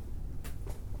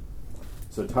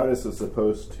 So Titus is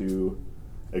supposed to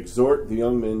exhort the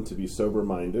young men to be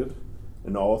sober-minded,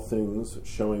 in all things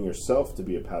showing yourself to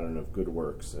be a pattern of good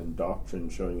works, and doctrine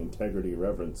showing integrity,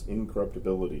 reverence,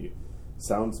 incorruptibility,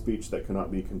 sound speech that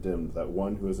cannot be condemned, that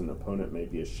one who is an opponent may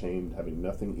be ashamed, having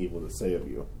nothing evil to say of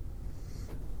you.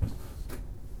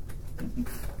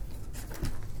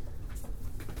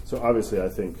 So obviously I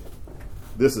think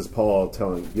this is Paul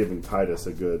giving Titus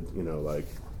a good,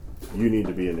 you need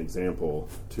to be an example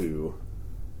to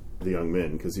the young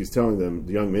men, because he's telling them,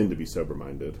 the young men, to be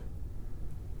sober-minded.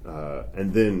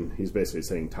 And then he's basically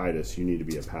saying, Titus, you need to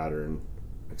be a pattern,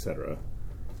 etc.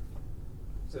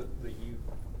 So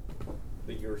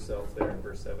the yourself there in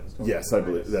verse 7. Yes, I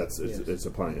believe it's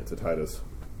applying it to Titus.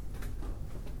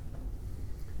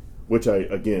 Which I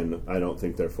don't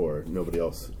think, therefore, nobody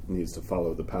else needs to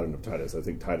follow the pattern of Titus. I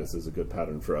think Titus is a good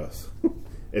pattern for us.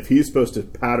 If he's supposed to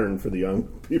pattern for the young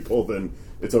people, then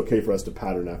it's okay for us to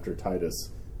pattern after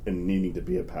Titus and needing to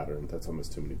be a pattern. That's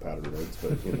almost too many pattern words,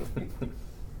 but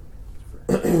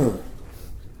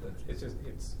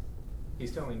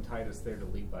he's telling Titus there to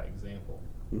lead by example,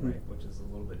 right? Which is a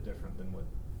little bit different than what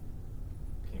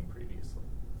came previously.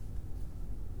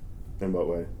 In what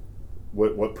way?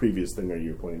 What previous thing are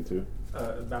you pointing to?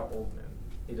 About old men.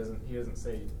 He doesn't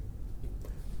say.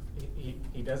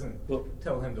 He doesn't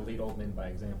tell him to lead old men by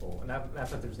example, and not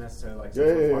that there's necessarily like some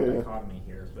dichotomy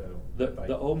here, though.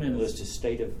 The old men list is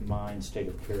state of mind, state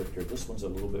of character. This one's a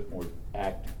little bit more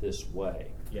act this way.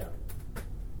 Yeah.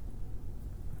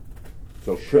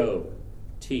 So show,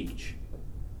 teach,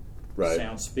 right.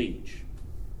 Sound speech,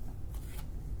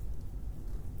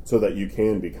 so that you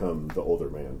can become the older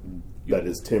man that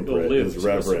is temperate, is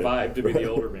reverent, survive to be the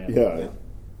older man. Yeah.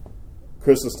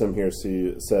 Chrysostom here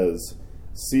says,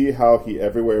 "See how he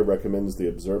everywhere recommends the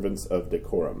observance of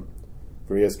decorum.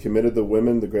 For he has committed the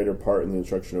women the greater part in the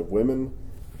instruction of women,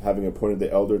 having appointed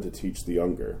the elder to teach the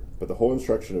younger. But the whole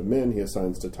instruction of men he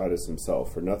assigns to Titus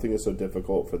himself, for nothing is so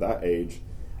difficult for that age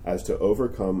as to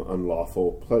overcome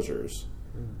unlawful pleasures.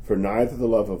 For neither the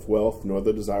love of wealth nor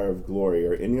the desire of glory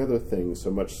or any other thing so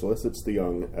much solicits the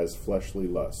young as fleshly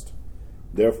lust.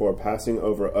 Therefore, passing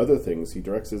over other things, he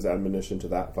directs his admonition to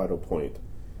that vital point.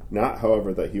 Not,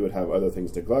 however, that he would have other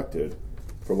things neglected,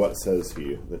 for what says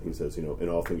he? Then he says, in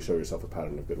all things show yourself a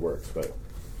pattern of good works." But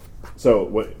so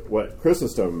what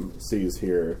Chrysostom sees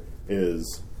here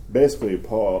is basically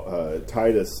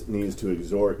Titus needs to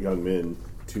exhort young men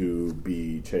to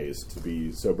be chaste, to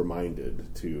be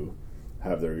sober-minded, to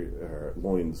have their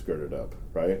loins girded up,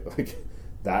 right? Like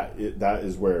that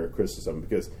is where Chrysostom,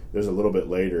 because there's a little bit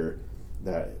later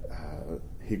that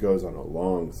he goes on a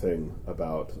long thing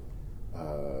about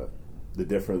the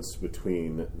difference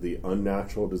between the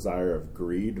unnatural desire of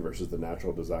greed versus the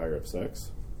natural desire of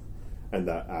sex, and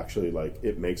that actually, like,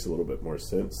 it makes a little bit more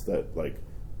sense that, like,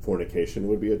 fornication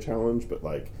would be a challenge, but,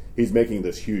 like, he's making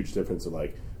this huge difference of,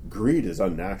 like, greed is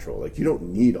unnatural. Like, you don't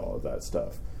need all of that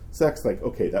stuff. Sex, like,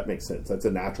 okay, that makes sense. That's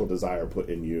a natural desire put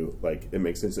in you. Like, it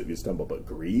makes sense that you stumble. But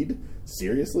greed?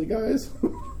 Seriously, guys?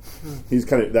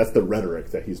 That's the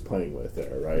rhetoric that he's playing with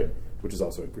there, right? Which is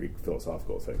also a Greek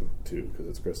philosophical thing, too, because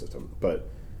it's Chrysostom. But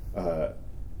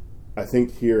I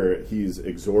think here he's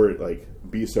exhorted, like,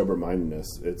 be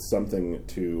sober-mindedness. It's something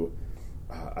to,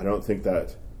 I don't think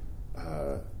that,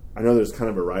 I know there's kind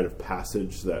of a rite of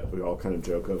passage that we all kind of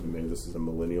joke of, and maybe this is a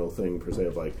millennial thing, per se,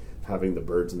 of, like, having the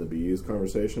birds and the bees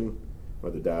conversation, or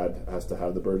the dad has to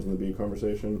have the birds and the bee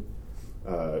conversation,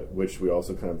 which we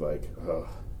also kind of like,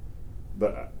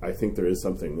 but I think there is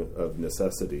something of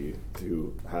necessity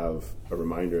to have a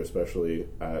reminder, especially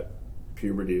at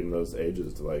puberty in those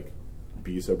ages, to, like,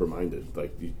 be sober-minded.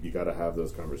 Like, you got to have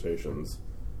those conversations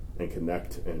and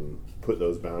connect and put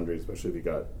those boundaries, especially if you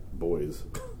got boys.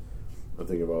 I'm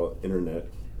thinking about internet,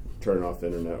 turning off the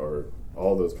internet, or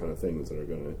all those kind of things that are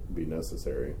going to be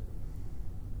necessary.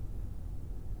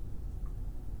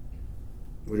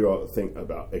 What do you all think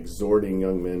about exhorting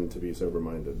young men to be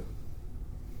sober-minded?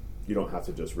 You don't have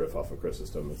to just riff off of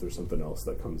Chrysostom. If there's something else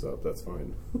that comes up, that's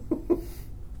fine.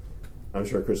 I'm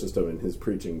sure Chrysostom, in his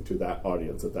preaching to that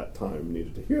audience at that time,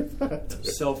 needed to hear that.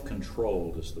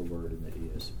 Self-controlled is the word in the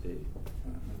ESV.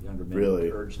 Younger men,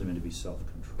 really? Urge them to be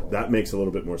self-controlled. That makes a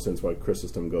little bit more sense why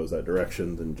Chrysostom goes that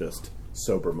direction than just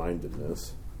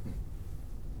sober-mindedness.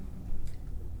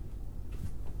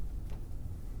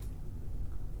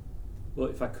 Well,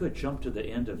 if I could jump to the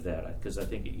end of that, because I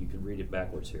think you can read it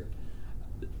backwards here.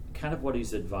 Kind of what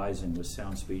he's advising with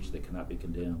sound speech that cannot be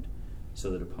condemned, so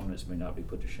that opponents may not be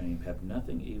put to shame, have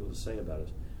nothing evil to say about us.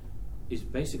 He's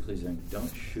basically saying,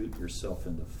 don't shoot yourself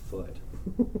in the foot.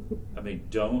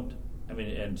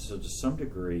 And so to some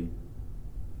degree,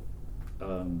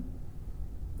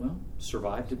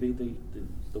 survive to be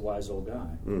the wise old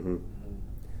guy. Mm-hmm.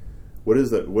 What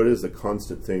is the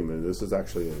constant theme? And this is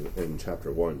actually in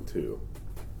chapter 1 too.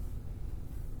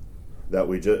 That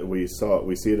we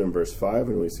see it in verse 5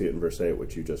 and we see it in verse 8,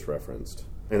 which you just referenced,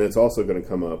 and it's also going to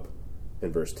come up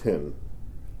in verse 10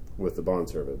 with the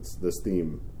bondservants. This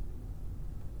theme,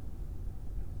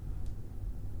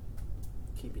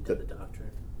 keeping to the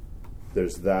doctrine.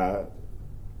 There's that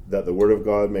the word of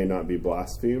God may not be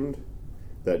blasphemed,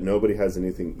 that nobody has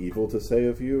anything evil to say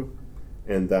of you,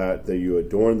 and that you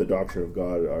adorn the doctrine of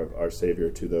God, our Savior,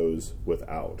 to those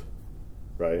without.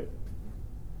 Right?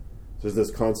 So there's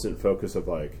this constant focus of,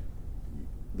 like,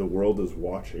 the world is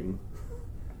watching,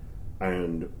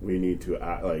 and we need to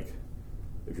act like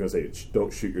if you want to say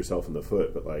don't shoot yourself in the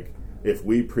foot, but like if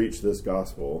we preach this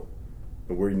gospel,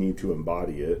 we need to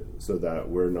embody it so that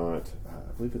we're not,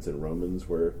 I believe it's in Romans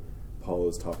where Paul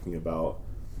is talking about,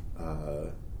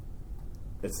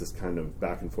 it's this kind of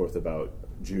back and forth about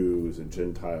Jews and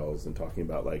Gentiles and talking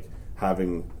about like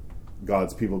having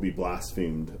God's people be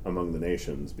blasphemed among the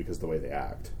nations because of the way they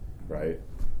act, right?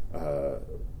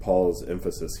 Paul's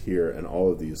emphasis here and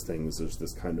all of these things, there's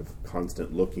this kind of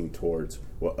constant looking towards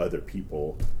what other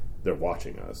people, they're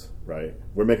watching us, right?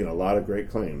 We're making a lot of great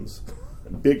claims,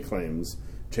 big claims,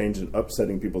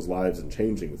 upsetting people's lives and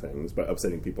changing things, but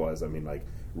upsetting people as I mean like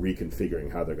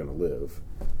reconfiguring how they're going to live.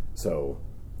 So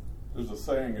there's a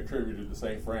saying attributed to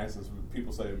St. Francis,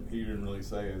 people say he didn't really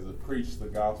say, is that preach the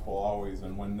gospel always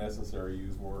and when necessary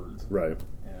use words. Right.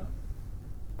 Yeah.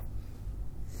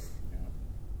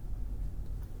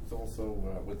 It's also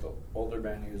with the older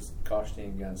men, he was cautioning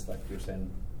against, like you're saying,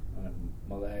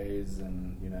 malaise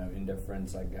and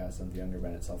indifference, I guess, and the younger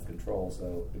men at self-control.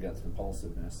 So against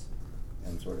impulsiveness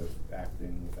and sort of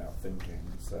acting without thinking.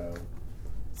 So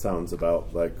sounds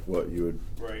about like what you would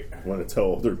right. want to tell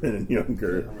older men and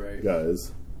younger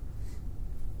guys.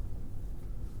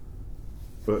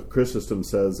 But Chrysostom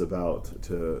says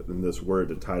in this word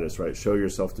to Titus, right, show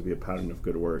yourself to be a pattern of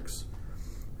good works.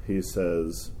 He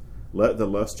says, let the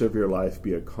lust of your life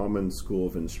be a common school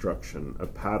of instruction, a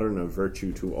pattern of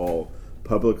virtue to all,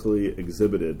 publicly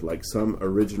exhibited like some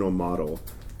original model,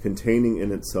 containing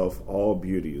in itself all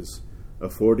beauties,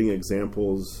 affording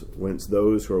examples whence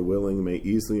those who are willing may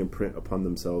easily imprint upon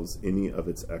themselves any of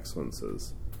its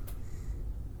excellences.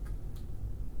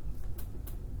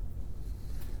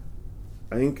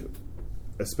 I think,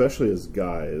 especially as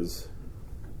guys,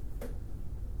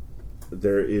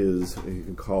 there is, you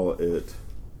can call it,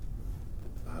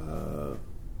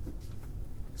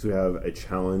 so we have a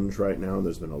challenge right now.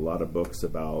 There's been a lot of books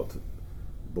about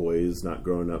boys not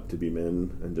growing up to be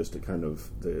men and just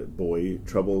the boy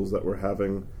troubles that we're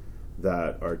having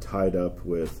that are tied up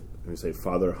with, say,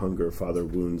 father hunger, father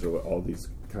wounds, or all these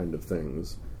kind of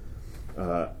things.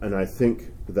 And I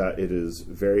think that it is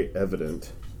very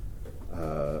evident,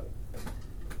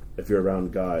 if you're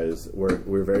around guys,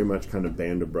 we're very much kind of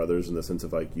band of brothers in the sense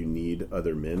of like you need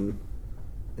other men.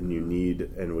 And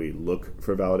we look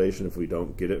for validation. If we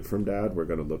don't get it from dad, we're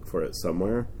going to look for it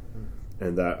somewhere.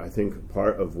 And that I think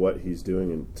part of what he's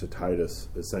doing to Titus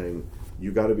is saying,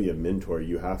 you got to be a mentor.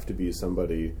 You have to be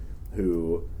somebody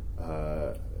who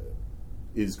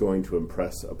is going to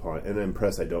impress upon, and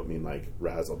impress I don't mean like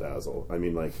razzle dazzle. I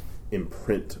mean like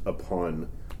imprint upon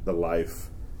the life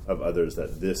of others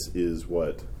that this is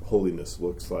what holiness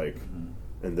looks like,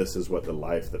 and this is what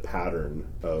the pattern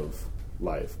of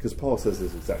life. Because Paul says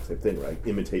this exact same thing, right?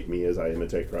 Imitate me as I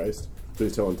imitate Christ. So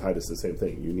he's telling Titus the same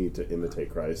thing. You need to imitate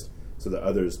Christ so that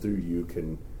others through you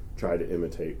can try to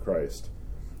imitate Christ.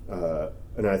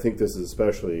 And I think this is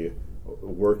especially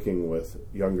working with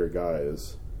younger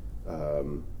guys.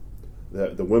 The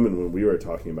women, when we were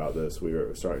talking about this, we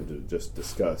were starting to just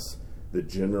discuss the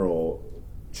general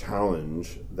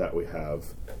challenge that we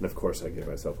have. And of course, I gave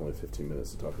myself only 15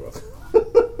 minutes to talk about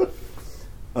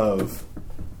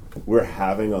we're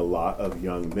having a lot of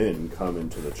young men come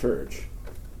into the church.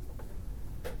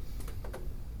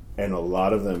 And a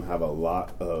lot of them have a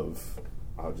lot of,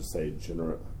 I'll just say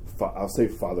I'll say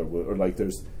fatherhood, or like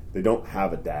they don't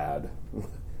have a dad.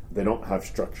 They don't have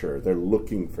structure. They're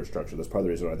looking for structure. That's part of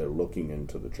the reason why they're looking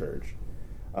into the church.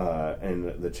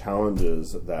 And the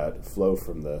challenges that flow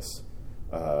from this,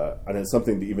 and it's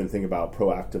something to even think about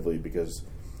proactively, because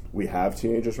we have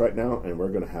teenagers right now, and we're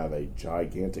going to have a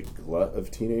gigantic glut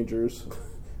of teenagers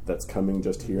that's coming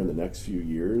just here in the next few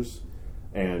years.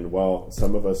 And while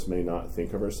some of us may not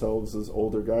think of ourselves as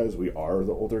older guys, we are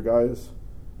the older guys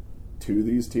to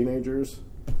these teenagers,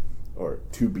 or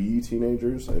to be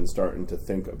teenagers, and starting to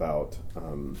think about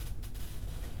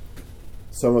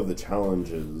some of the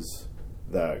challenges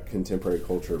that contemporary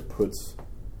culture puts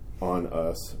on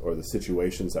us, or the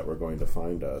situations that we're going to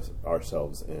find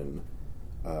ourselves in.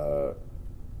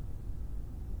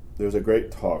 There's a great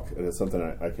talk, and it's something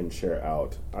I can share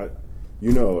out.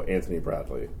 Anthony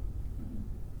Bradley.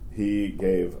 He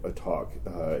gave a talk.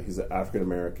 He's an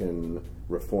African-American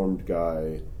Reformed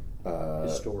guy.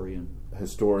 Historian.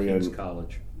 King's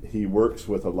College. He works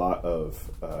with a lot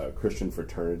of Christian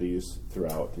fraternities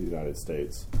throughout the United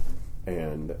States.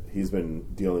 And he's been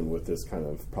dealing with this kind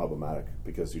of problematic,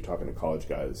 because you're talking to college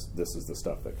guys, this is the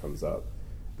stuff that comes up.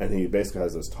 And he basically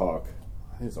has this talk,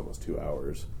 I think it's almost 2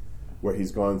 hours, where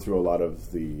he's gone through a lot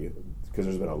of because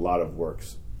there's been a lot of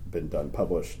works been done,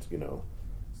 published,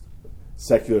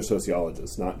 secular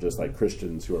sociologists, not just like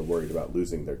Christians who are worried about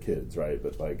losing their kids, right?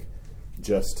 But like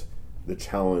just the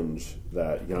challenge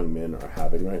that young men are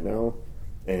having right now,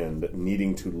 and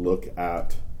needing to look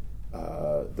at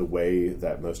the way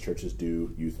that most churches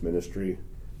do youth ministry,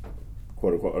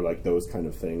 quote unquote, or like those kind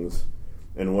of things.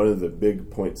 And one of the big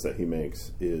points that he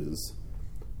makes is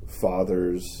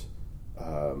fathers.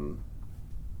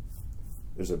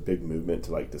 There's a big movement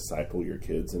to like disciple your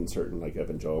kids in certain like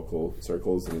evangelical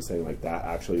circles, and he's saying like that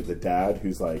actually the dad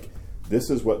who's like, this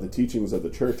is what the teachings of the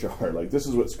church are, like this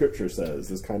is what Scripture says,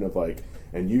 this kind of like,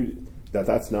 and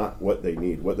that's not what they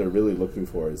need. What they're really looking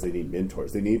for is they need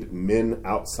mentors. They need men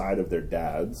outside of their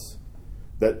dads,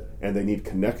 and they need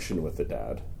connection with the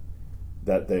dad.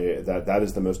 That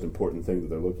is the most important thing that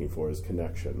they're looking for, is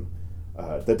connection.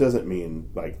 That doesn't mean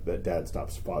like that dad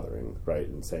stops fathering, right,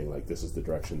 and saying like this is the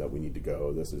direction that we need to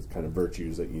go. This is kind of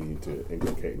virtues that you need to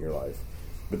inculcate in your life.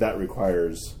 But that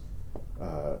requires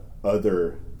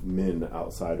other men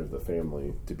outside of the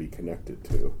family to be connected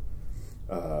to,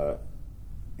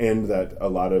 and that a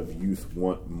lot of youth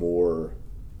want more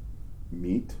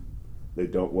meat. They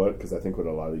don't want, because I think what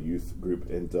a lot of youth group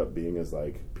ends up being is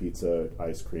like pizza,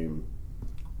 ice cream,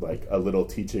 like a little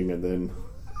teaching, and then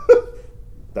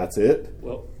that's it.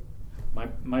 Well,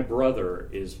 my brother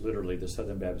is literally the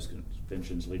Southern Baptist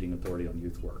Convention's leading authority on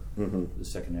youth work, the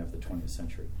second half of the 20th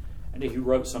century. And he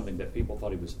wrote something that people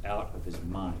thought he was out of his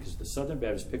mind, because the Southern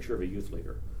Baptist picture of a youth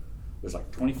leader was like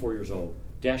 24 years old,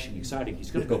 dashing, exciting. He's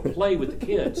going to go play with the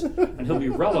kids, and he'll be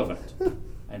relevant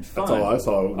and fun. That's all I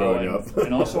saw growing up.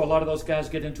 And also a lot of those guys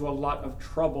get into a lot of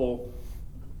trouble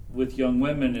with young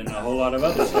women and a whole lot of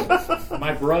other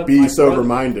stuff. Be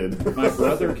sober-minded. My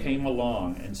brother came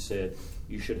along and said,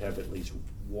 you should have at least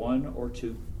one or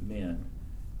two men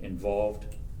involved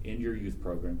in your youth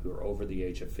program who are over the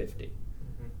age of 50.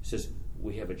 He says,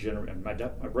 we have a generation. My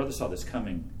brother saw this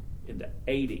coming in the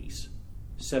 80s,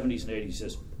 70s and 80s. He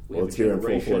says, it's here in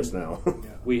full force now.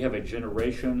 We have a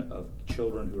generation of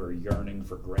children who are yearning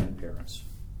for grandparents.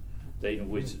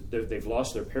 They've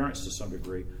lost their parents to some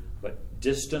degree, but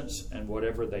distance and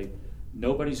whatever,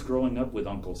 nobody's growing up with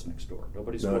uncles next door.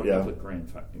 Nobody's growing up with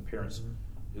grandparents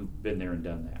who've been there and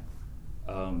done that.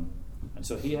 And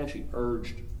so he actually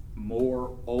urged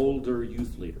more older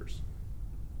youth leaders.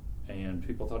 And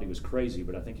people thought he was crazy,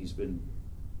 but I think he's been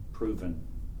proven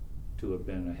to have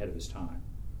been ahead of his time.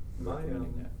 My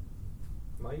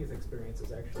youth experience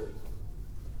has actually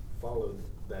followed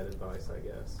that advice, I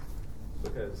guess,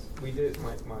 because we did.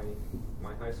 My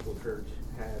high school church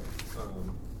had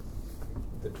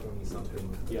the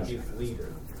 20-something youth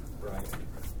leader, right?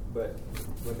 But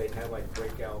when they had like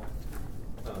breakout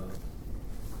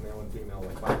male and female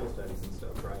like Bible studies and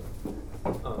stuff, right?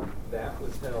 That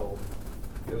was held.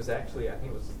 It was actually, I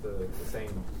think it was the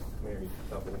same married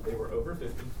couple. They were over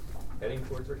 50, heading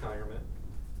towards retirement,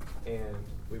 and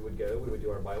we would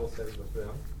do our Bible studies with them,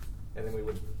 and then we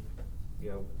would,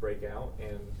 break out,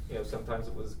 and, sometimes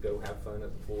it was go have fun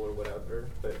at the pool or whatever,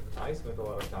 but I spent a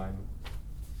lot of time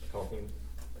talking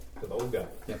to the old guy.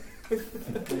 Yeah.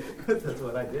 That's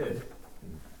what I did.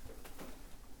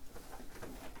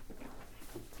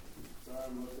 So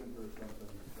I'm looking for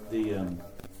something.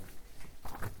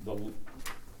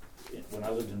 When I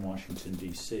lived in Washington,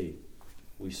 D.C.,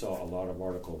 we saw a lot of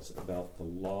articles about the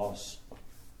loss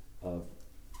of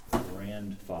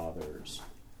grandfathers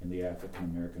in the African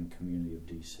American community of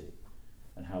D.C.,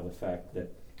 and how the fact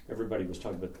that everybody was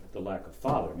talking about the lack of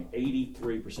father. I mean,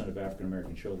 83% of African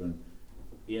American children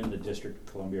in the District of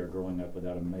Columbia are growing up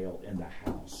without a male in the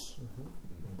house.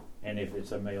 And if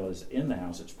it's a male is in the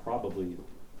house, it's probably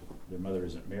their mother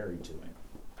isn't married to him.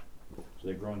 So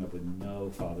they're growing up with no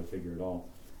father figure at all.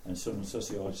 And so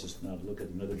sociologists now look at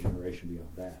another generation beyond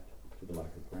that, to the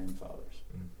lack of grandfathers.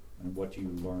 And what do you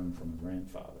learn from a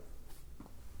grandfather?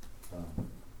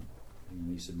 And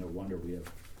he said, no wonder we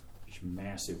have such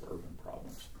massive urban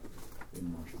problems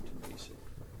in Washington, D.C.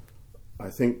 I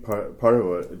think part of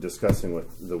what discussing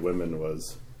with the women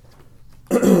was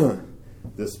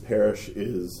this parish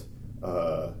is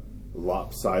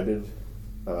lopsided,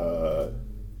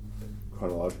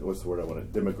 chronologically, what's the word I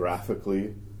wanted?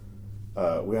 Demographically.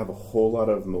 We have a whole lot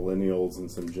of millennials and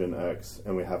some Gen X,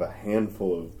 and we have a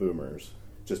handful of boomers,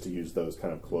 just to use those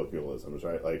kind of colloquialisms,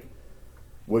 right? Like,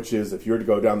 which is, if you were to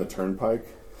go down the turnpike,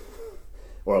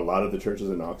 or a lot of the churches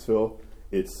in Knoxville,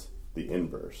 it's the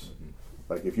inverse.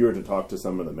 Like, if you were to talk to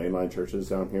some of the mainline churches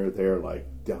down here, they're like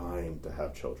dying to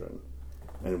have children.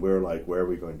 And we're like, where are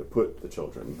we going to put the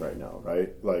children right now,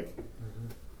 right? Like,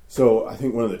 so I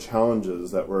think one of the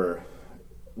challenges that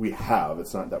we have,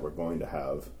 it's not that we're going to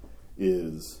have,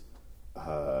 is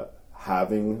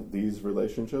having these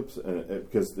relationships, and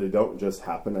because they don't just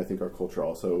happen. I think our culture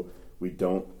also we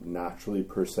don't naturally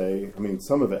per se. I mean,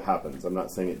 some of it happens. I'm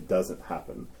not saying it doesn't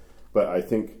happen, but I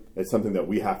think it's something that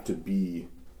we have to be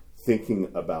thinking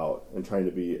about and trying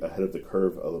to be ahead of the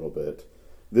curve a little bit.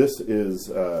 This is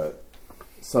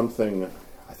something,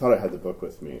 I thought I had the book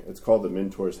with me. It's called The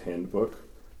Mentor's Handbook.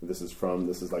 This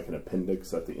is like an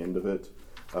appendix at the end of it.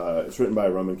 It's written by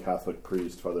a Roman Catholic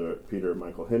priest, Father Peter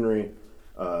Michael Henry,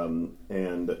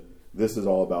 and this is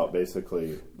all about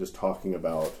basically just talking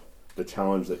about the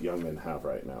challenge that young men have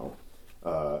right now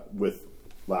with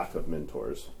lack of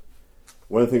mentors.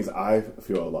 One of the things I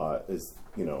feel a lot is,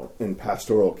 in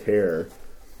pastoral care,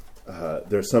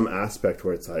 there's some aspect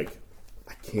where it's like,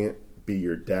 I can't be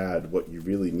your dad. What you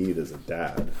really need is a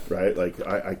dad, right? Like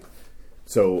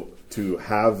so to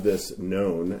have this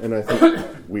known, and I think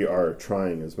we are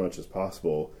trying as much as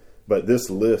possible, but this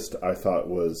list I thought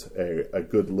was a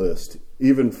good list,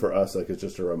 even for us, like it's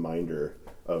just a reminder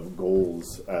of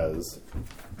goals as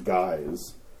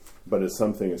guys, but it's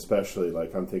something especially,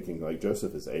 like I'm thinking, like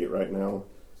Joseph is 8 right now.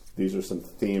 These are some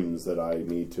themes that I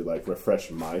need to like refresh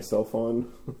myself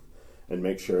on and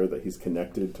make sure that he's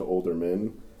connected to older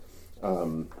men.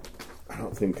 I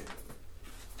don't think,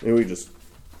 maybe we just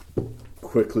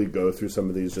quickly go through some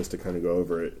of these just to kind of go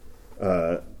over it.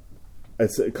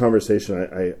 It's a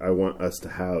conversation I want us to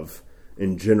have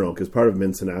in general, because part of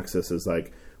Synaxis is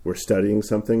like we're studying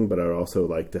something, but I'd also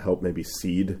like to help maybe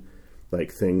seed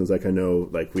like things. Like I know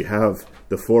like we have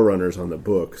the forerunners on the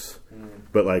books,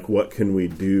 but like what can we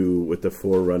do with the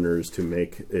forerunners to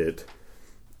make it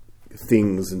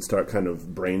things and start kind of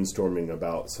brainstorming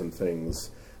about some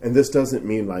things. And this doesn't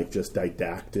mean like just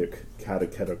didactic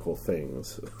catechetical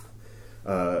things.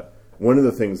 One of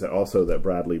the things that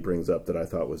Bradley brings up that I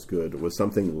thought was good was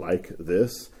something like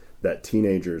this, that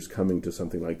teenagers coming to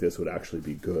something like this would actually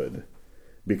be good.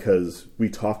 Because we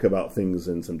talk about things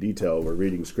in some detail, we're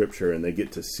reading scripture, and they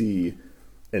get to see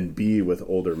and be with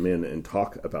older men and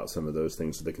talk about some of those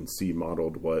things so they can see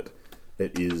modeled what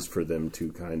it is for them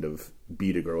to kind of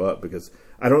be to grow up. Because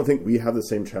I don't think we have the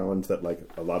same challenge that like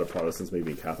a lot of Protestants,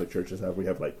 maybe in Catholic churches have. We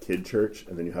have like kid church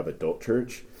and then you have adult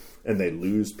church, and they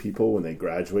lose people when they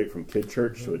graduate from kid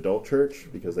church to adult church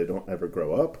because they don't ever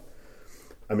grow up.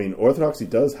 I mean, Orthodoxy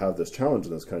does have this challenge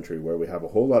in this country where we have a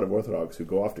whole lot of Orthodox who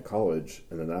go off to college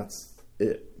and then that's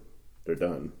it. They're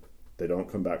done. They don't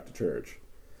come back to church.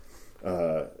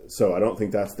 So I don't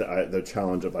think that's the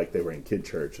challenge of like they were in kid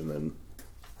church and then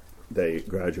they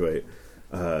graduate.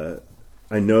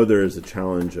 I know there is a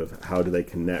challenge of how do they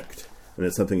connect, and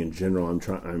it's something in general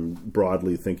I'm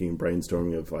broadly thinking,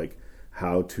 brainstorming of like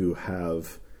how to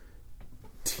have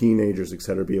teenagers,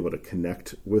 etc., be able to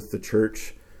connect with the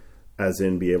church, as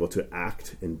in be able to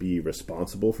act and be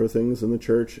responsible for things in the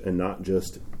church, and not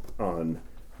just on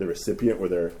the recipient where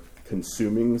they're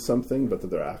consuming something, but that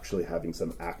they're actually having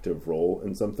some active role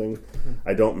in something.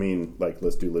 I don't mean like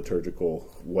let's do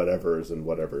liturgical whatevers and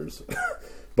whatevers,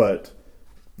 but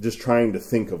just trying to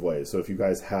think of ways. So if you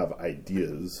guys have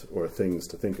ideas or things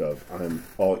to think of, I'm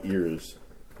all ears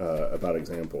about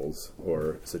examples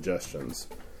or suggestions.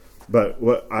 But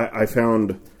what I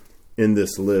found in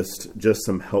this list, just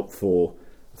some helpful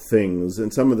things,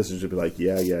 and some of this is just be like,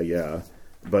 yeah,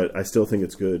 but I still think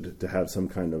it's good to have some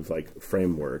kind of like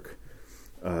framework.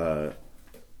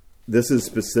 This is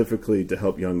specifically to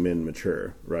help young men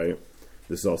mature, right?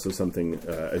 This is also something,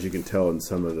 as you can tell in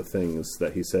some of the things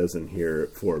that he says in here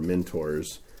for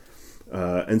mentors.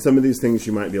 And some of these things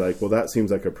you might be like, well, that seems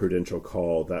like a prudential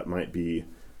call. That might be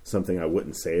something I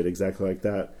wouldn't say it exactly like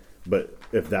that. But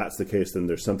if that's the case, then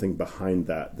there's something behind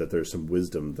that there's some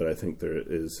wisdom that I think there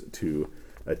is to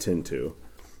attend to.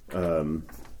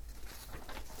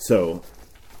 So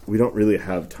we don't really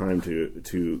have time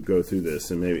to go through this,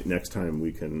 and maybe next time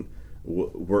we can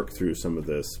work through some of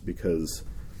this, because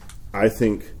I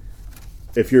think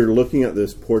if you're looking at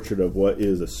this portrait of what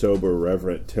is a sober,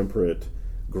 reverent, temperate,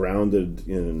 grounded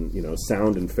in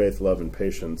sound in faith, love, and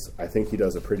patience, I think he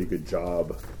does a pretty good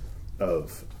job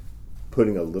of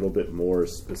putting a little bit more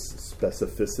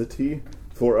specificity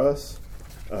for us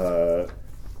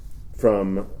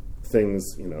from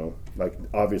things, like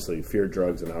obviously fear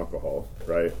drugs and alcohol,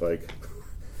 right? Like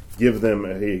give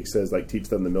them, he says, like teach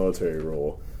them the military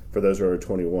rule for those who are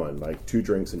 21, like 2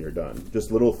 drinks and you're done.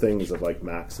 Just little things of like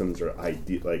maxims or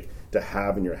idea, like to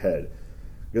have in your head.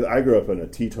 Because I grew up in a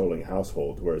teetotaling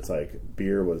household where it's like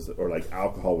beer was, or like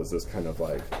alcohol was this kind of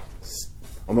like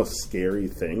almost scary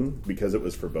thing because it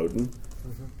was forbidden.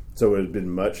 Mm-hmm. So it would have been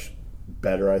much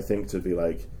better, I think, to be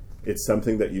like, it's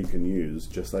something that you can use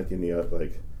just like any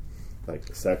other,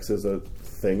 like sex is a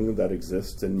thing that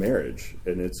exists in marriage,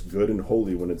 and it's good and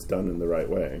holy when it's done in the right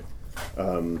way.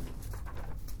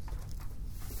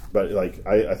 But like,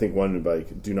 I think one,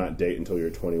 like, do not date until you're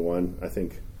 21. I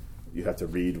think you have to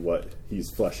read what he's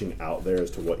fleshing out there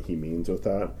as to what he means with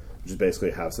that. Just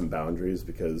basically have some boundaries,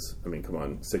 because, I mean, come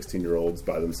on, 16-year-olds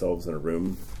by themselves in a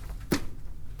room.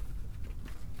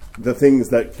 The things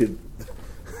that could...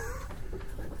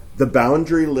 the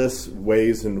boundaryless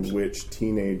ways in which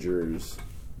teenagers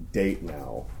date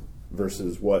now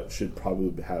versus what should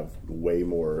probably have way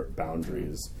more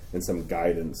boundaries and some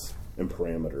guidance and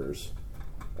parameters.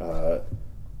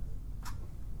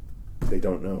 They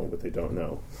don't know what they don't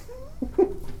know.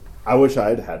 I wish I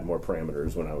had had more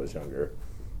parameters when I was younger.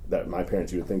 That my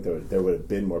parents, you would think there would have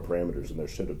been more parameters, and there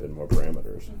should have been more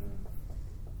parameters.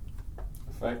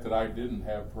 The fact that I didn't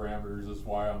have parameters is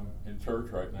why I'm in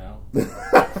church right now.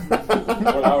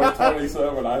 When I was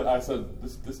 27, I said,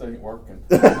 this ain't working.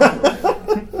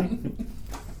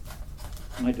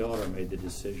 My daughter made the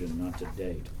decision not to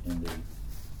date in the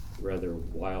rather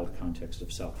wild context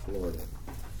of South Florida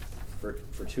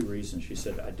for two reasons. She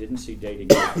said, I didn't see dating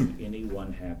making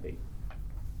anyone happy.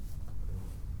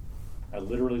 I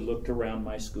literally looked around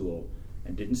my school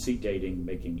and didn't see dating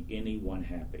making anyone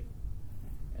happy.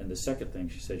 And the second thing,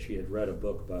 she said she had read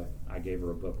I gave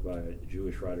her a book by a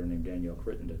Jewish writer named Daniel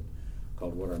Crittenden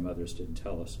called What Our Mothers Didn't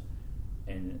Tell Us.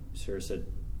 And Sarah said,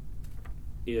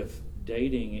 if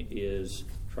dating is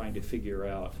trying to figure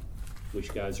out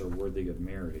which guys are worthy of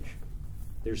marriage,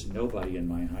 there's nobody in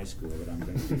my high school that I'm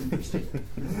going to be interested in.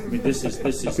 I mean, this is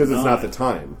because it's not the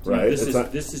time, right?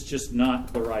 This is just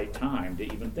not the right time to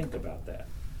even think about that.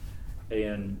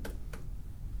 And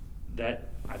that,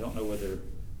 I don't know whether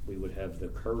we would have the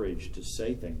courage to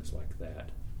say things like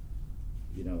that,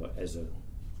 but isn't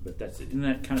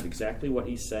that kind of exactly what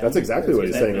he's saying? That's exactly what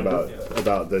he's saying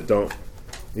about the don't.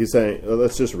 He's saying,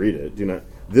 let's just read it.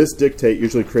 This dictate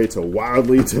usually creates a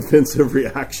wildly defensive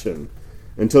reaction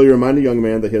until you remind a young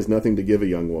man that he has nothing to give a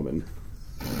young woman.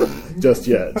 Just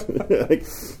yet. Like,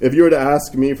 if you were to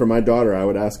ask me for my daughter, I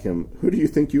would ask him, who do you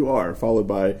think you are? Followed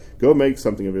by, go make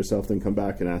something of yourself, then come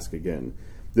back and ask again.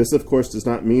 This, of course, does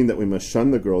not mean that we must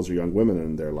shun the girls or young women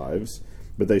in their lives,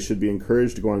 but they should be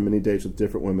encouraged to go on many dates with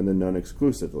different women and none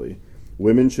exclusively.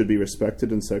 Women should be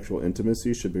respected, and sexual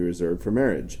intimacy should be reserved for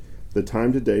marriage. The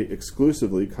time to date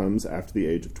exclusively comes after the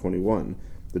age of 21.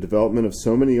 The development of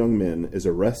so many young men is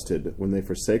arrested when they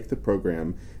forsake the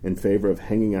program in favor of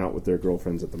hanging out with their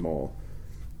girlfriends at the mall.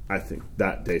 I think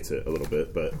that dates it a little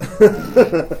bit, but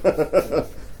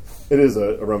it is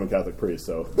a Roman Catholic priest,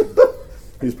 so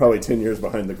he's probably 10 years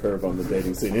behind the curve on the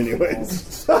dating scene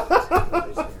anyways.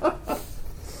 Are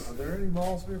there any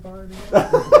malls nearby?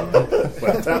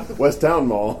 West Town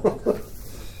Mall.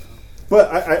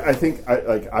 But I think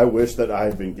I wish that I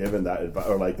had been given that advice,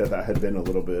 or like that had been a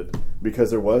little bit, because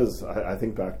there was, I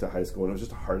think back to high school, and it was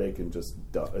just a heartache and it was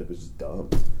just dumb.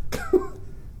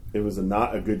 It was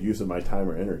not a good use of my time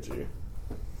or energy.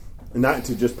 And not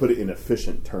to just put it in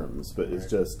efficient terms, but it's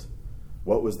just,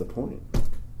 what was the point?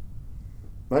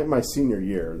 My senior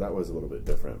year, that was a little bit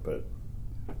different, but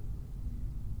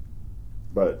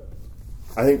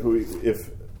I think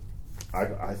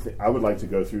I would like to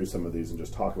go through some of these and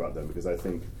just talk about them, because I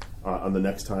think on the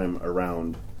next time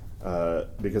around,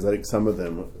 because I think some of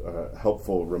them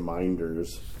helpful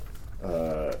reminders,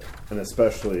 and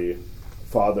especially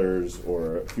fathers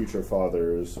or future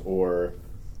fathers or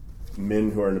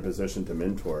men who are in a position to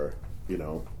mentor,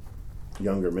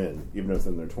 younger men, even if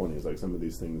in their 20s. Like, some of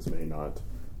these things may not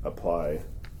apply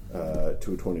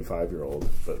to a 25-year-old,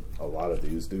 but a lot of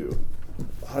these do. A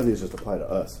lot of these just apply to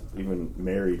us, even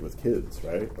married with kids,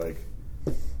 right? Like,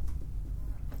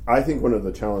 I think one of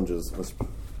the challenges was,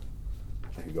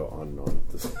 I could go on and on,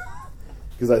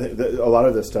 because I think that a lot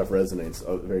of this stuff resonates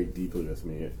very deeply with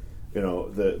me.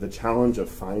 The challenge of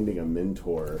finding a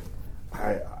mentor.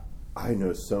 I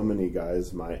know so many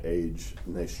guys my age,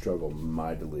 and they struggle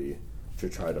mightily to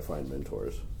try to find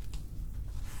mentors.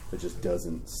 It just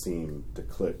doesn't seem to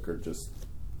click, or just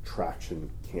traction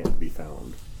can't be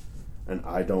found. And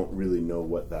I don't really know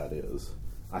what that is.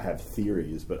 I have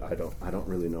theories, but I don't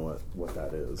really know what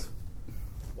that is.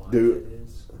 Why it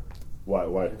is? Why?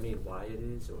 You mean why it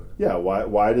is, or? Yeah.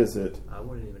 Why does it? I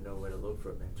wouldn't even know where to look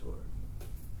for a mentor.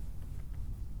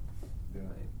 Yeah.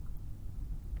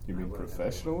 You mean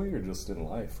professionally, or just in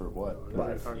life, or what?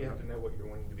 Life. You have to know what you're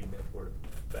wanting to be mentored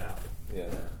about.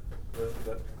 Yeah.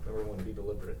 Number one, be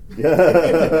deliberate.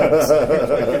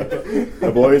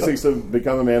 A boy who seeks to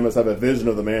become a man must have a vision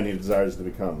of the man he desires to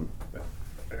become.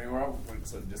 I mean, we're all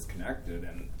so disconnected,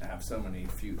 and have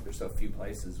there's so few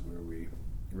places where we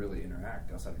really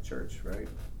interact outside of church, right?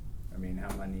 I mean,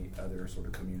 how many other sort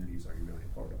of communities are you really a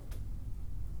part of?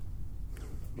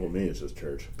 Well, me, it's just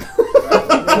church.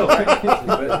 Right.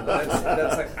 But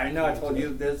that's like, I know I told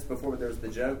you this before, but there's the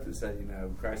joke that said,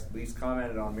 Christ at least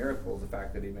commented on miracles, the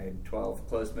fact that he made 12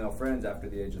 close male friends after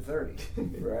the age of 30,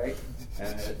 right?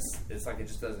 And it's like it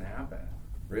just doesn't happen,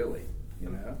 really,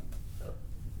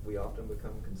 We often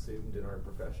become consumed in our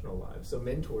professional lives. So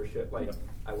mentorship, like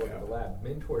I work at the lab,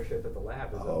 mentorship at the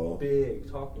lab is a big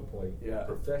talking point. Yeah.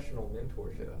 Professional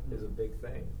mentorship is a big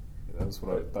thing. That's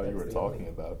what I thought you were talking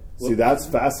about. See, that's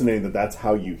fascinating that's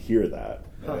how you hear that.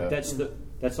 Yeah.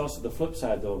 That's also the flip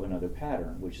side, though, of another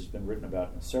pattern, which has been written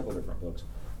about in several different books.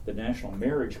 The national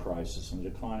marriage crisis and the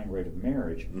declining rate of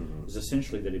marriage is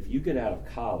essentially that if you get out of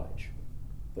college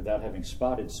without having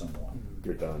spotted someone,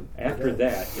 You're done. after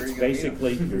that, Where it's you gonna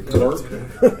basically meet work.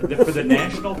 For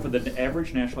the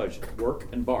average national age, work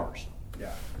and bars.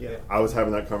 Yeah. I was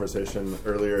having that conversation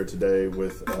earlier today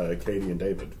with Katie and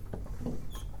David,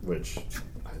 which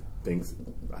I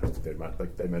don't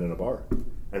think they met in a bar,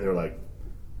 and they're like,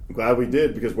 "I'm glad we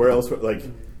did because where else?" Like,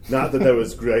 not that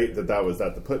was great that was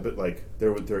at the put, but like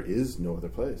there is no other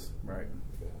place. Right.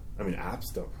 I mean,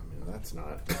 apps don't. I mean, that's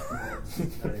not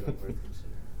Not even worth considering.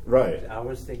 right. I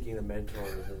was thinking a mentor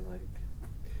isn't like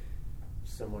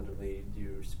someone to lead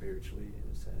you spiritually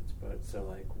in a sense, but so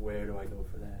like where do I go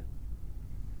for that?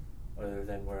 Other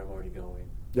than where I'm already going.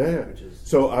 Yeah. Which is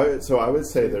So I would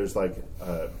say there's like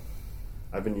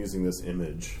I've been using this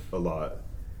image a lot.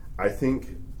 I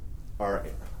think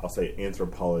I'll say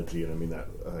anthropology, and I mean that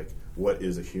like what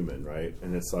is a human, right?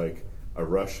 And it's like a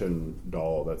Russian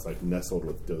doll that's like nestled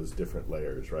with those different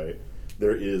layers, right?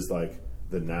 There is like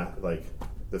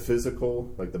the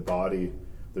physical, like the body.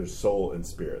 There's soul and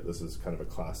spirit. This is kind of a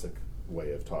classic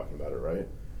way of talking about it, right?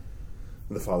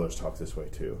 And the fathers talk this way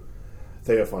too.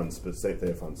 Saint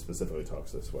Theophan specifically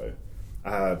talks this way.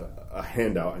 I have a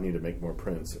handout. I need to make more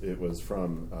prints. It was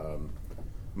from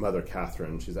Mother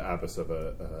Catherine. She's the abbess of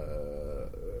a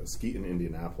Skeet in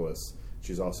Indianapolis.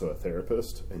 She's also a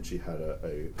therapist, and she had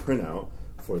a printout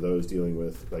for those dealing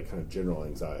with like kind of general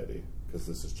anxiety, because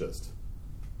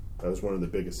that was one of the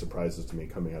biggest surprises to me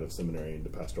coming out of seminary into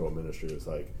pastoral ministry, was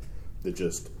like the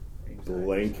just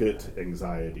blanket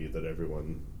anxiety that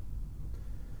everyone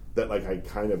that like I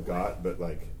kind of got, but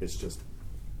like it's just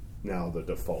now the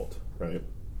default, right?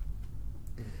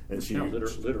 And she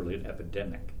literally an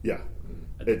epidemic. Yeah,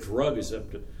 The drug is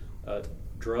up to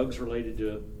drugs related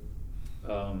to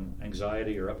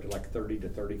anxiety are up to like 30 to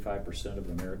 35% of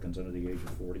Americans under the age of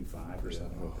 45 or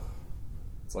something.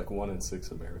 It's like 1 in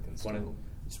 6 Americans.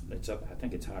 It's up. I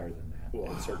think it's higher than that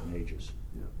at certain ages.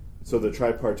 So the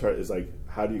tripartite is like,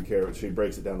 how do you care? She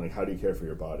breaks it down like, how do you care for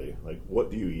your body? Like, what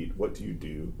do you eat? What do you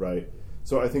do? Right?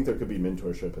 So I think there could be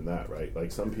mentorship in that, right?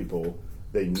 Like some people,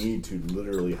 they need to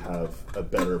literally have a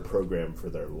better program for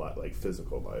their like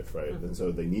physical life, right? And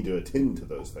so they need to attend to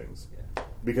those things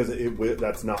because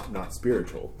that's not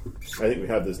spiritual. I think we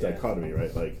have this dichotomy,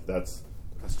 right? Like that's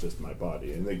just my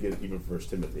body, and they get even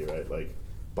First Timothy, right? Like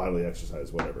bodily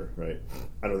exercise, whatever, right?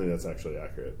 I don't think that's actually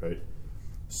accurate, right?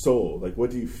 Soul, like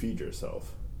what do you feed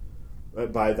yourself?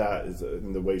 By that is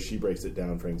the way she breaks it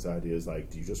down for anxiety is like,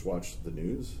 do you just watch the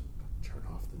news? Turn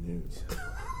off the news.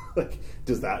 Like,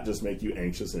 does that just make you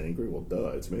anxious and angry? Well,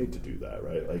 duh, it's made to do that,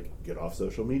 right? Like, get off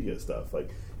social media stuff. Like,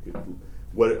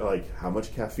 how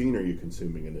much caffeine are you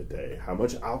consuming in a day? How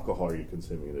much alcohol are you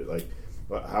consuming in a day?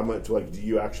 Like, how much, like, do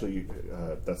you actually,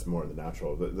 that's more the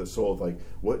natural, the soul of, like,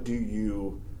 what do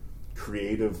you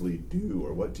creatively do,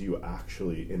 or what do you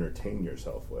actually entertain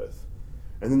yourself with?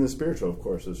 And then the spiritual, of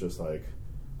course, is just like,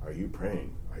 are you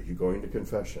praying? Are you going to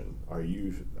confession? Are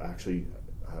you actually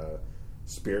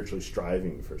spiritually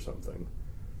striving for something?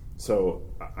 So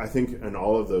I think in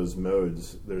all of those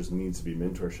modes, needs to be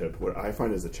mentorship. What I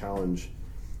find is a challenge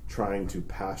trying to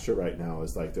pastor right now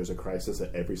is like there's a crisis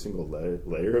at every single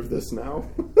layer of this now.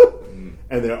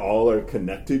 And they all are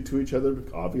connected to each other,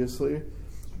 obviously.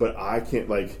 But I can't,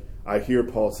 like, I hear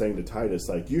Paul saying to Titus,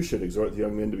 like, you should exhort the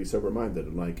young men to be sober-minded.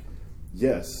 I'm like,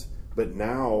 yes, but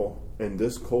now in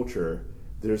this culture,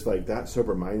 there's like that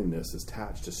sober-mindedness is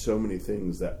attached to so many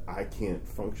things that I can't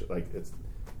function. Like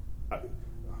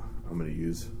I'm going to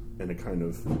use in a kind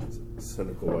of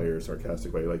cynical way or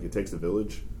sarcastic way, like it takes a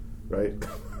village, right?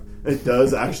 It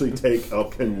does actually take a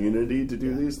community to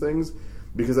do these things,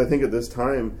 because I think at this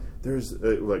time there's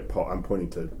like Paul. I'm pointing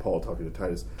to Paul talking to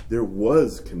Titus. There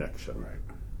was connection. Right.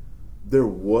 There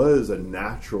was a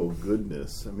natural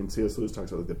goodness. I mean, C.S. Lewis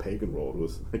talks about like the pagan world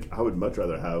was like, I would much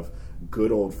rather have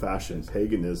good old-fashioned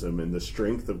paganism and the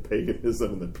strength of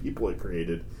paganism and the people it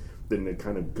created than the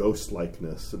kind of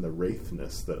ghost-likeness and the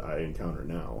wraithness that I encounter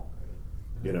now,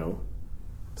 you know?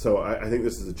 So I think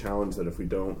this is a challenge that if we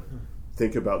don't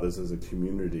think about this as a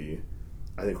community,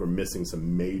 I think we're missing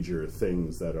some major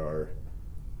things that are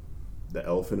the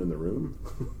elephant in the room.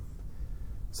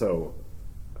 So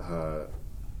I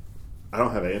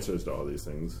don't have answers to all these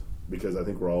things, because I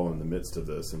think we're all in the midst of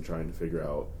this and trying to figure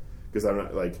out, because I'm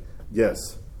not like,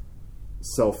 yes,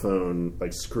 cell phone,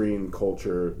 like screen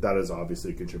culture, that is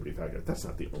obviously a contributing factor. That's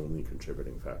not the only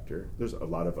contributing factor. There's a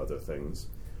lot of other things.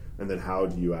 And then how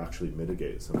do you actually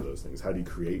mitigate some of those things? How do you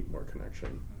create more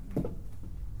connection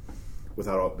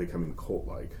without it becoming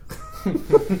cult-like?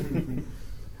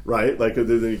 Right? Like, then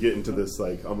you get into this,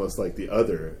 like, almost like the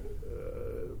other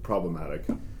problematic,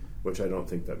 which I don't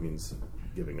think that means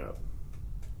giving up.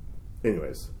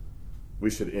 Anyways, we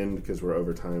should end because we're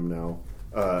over time now.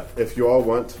 If you all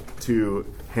want to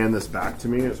hand this back to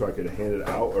me so I could hand it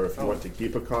out, or if you want to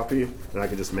keep a copy and I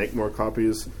can just make more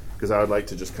copies, because I would like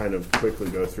to just kind of quickly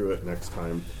go through it next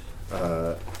time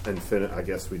and finish. I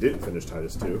guess we didn't finish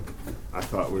Titus 2. I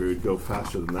thought we would go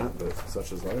faster than that, but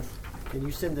such is life. Can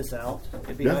you send this out?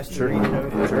 It'd be Yeah, nice sure. to read it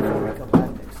over Sure. before we come back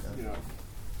next time. Yeah.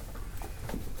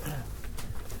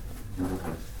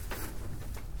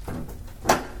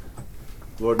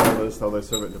 Lord, now let us tell thy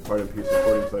servant depart in peace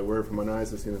according to thy word. For mine eyes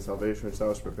have seen the salvation which thou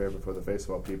hast prepared before the face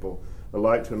of all people, a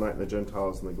light to enlighten the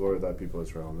Gentiles and the glory of thy people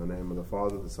Israel. In the name of the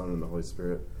Father, the Son, and the Holy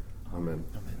Spirit. Amen.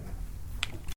 Amen.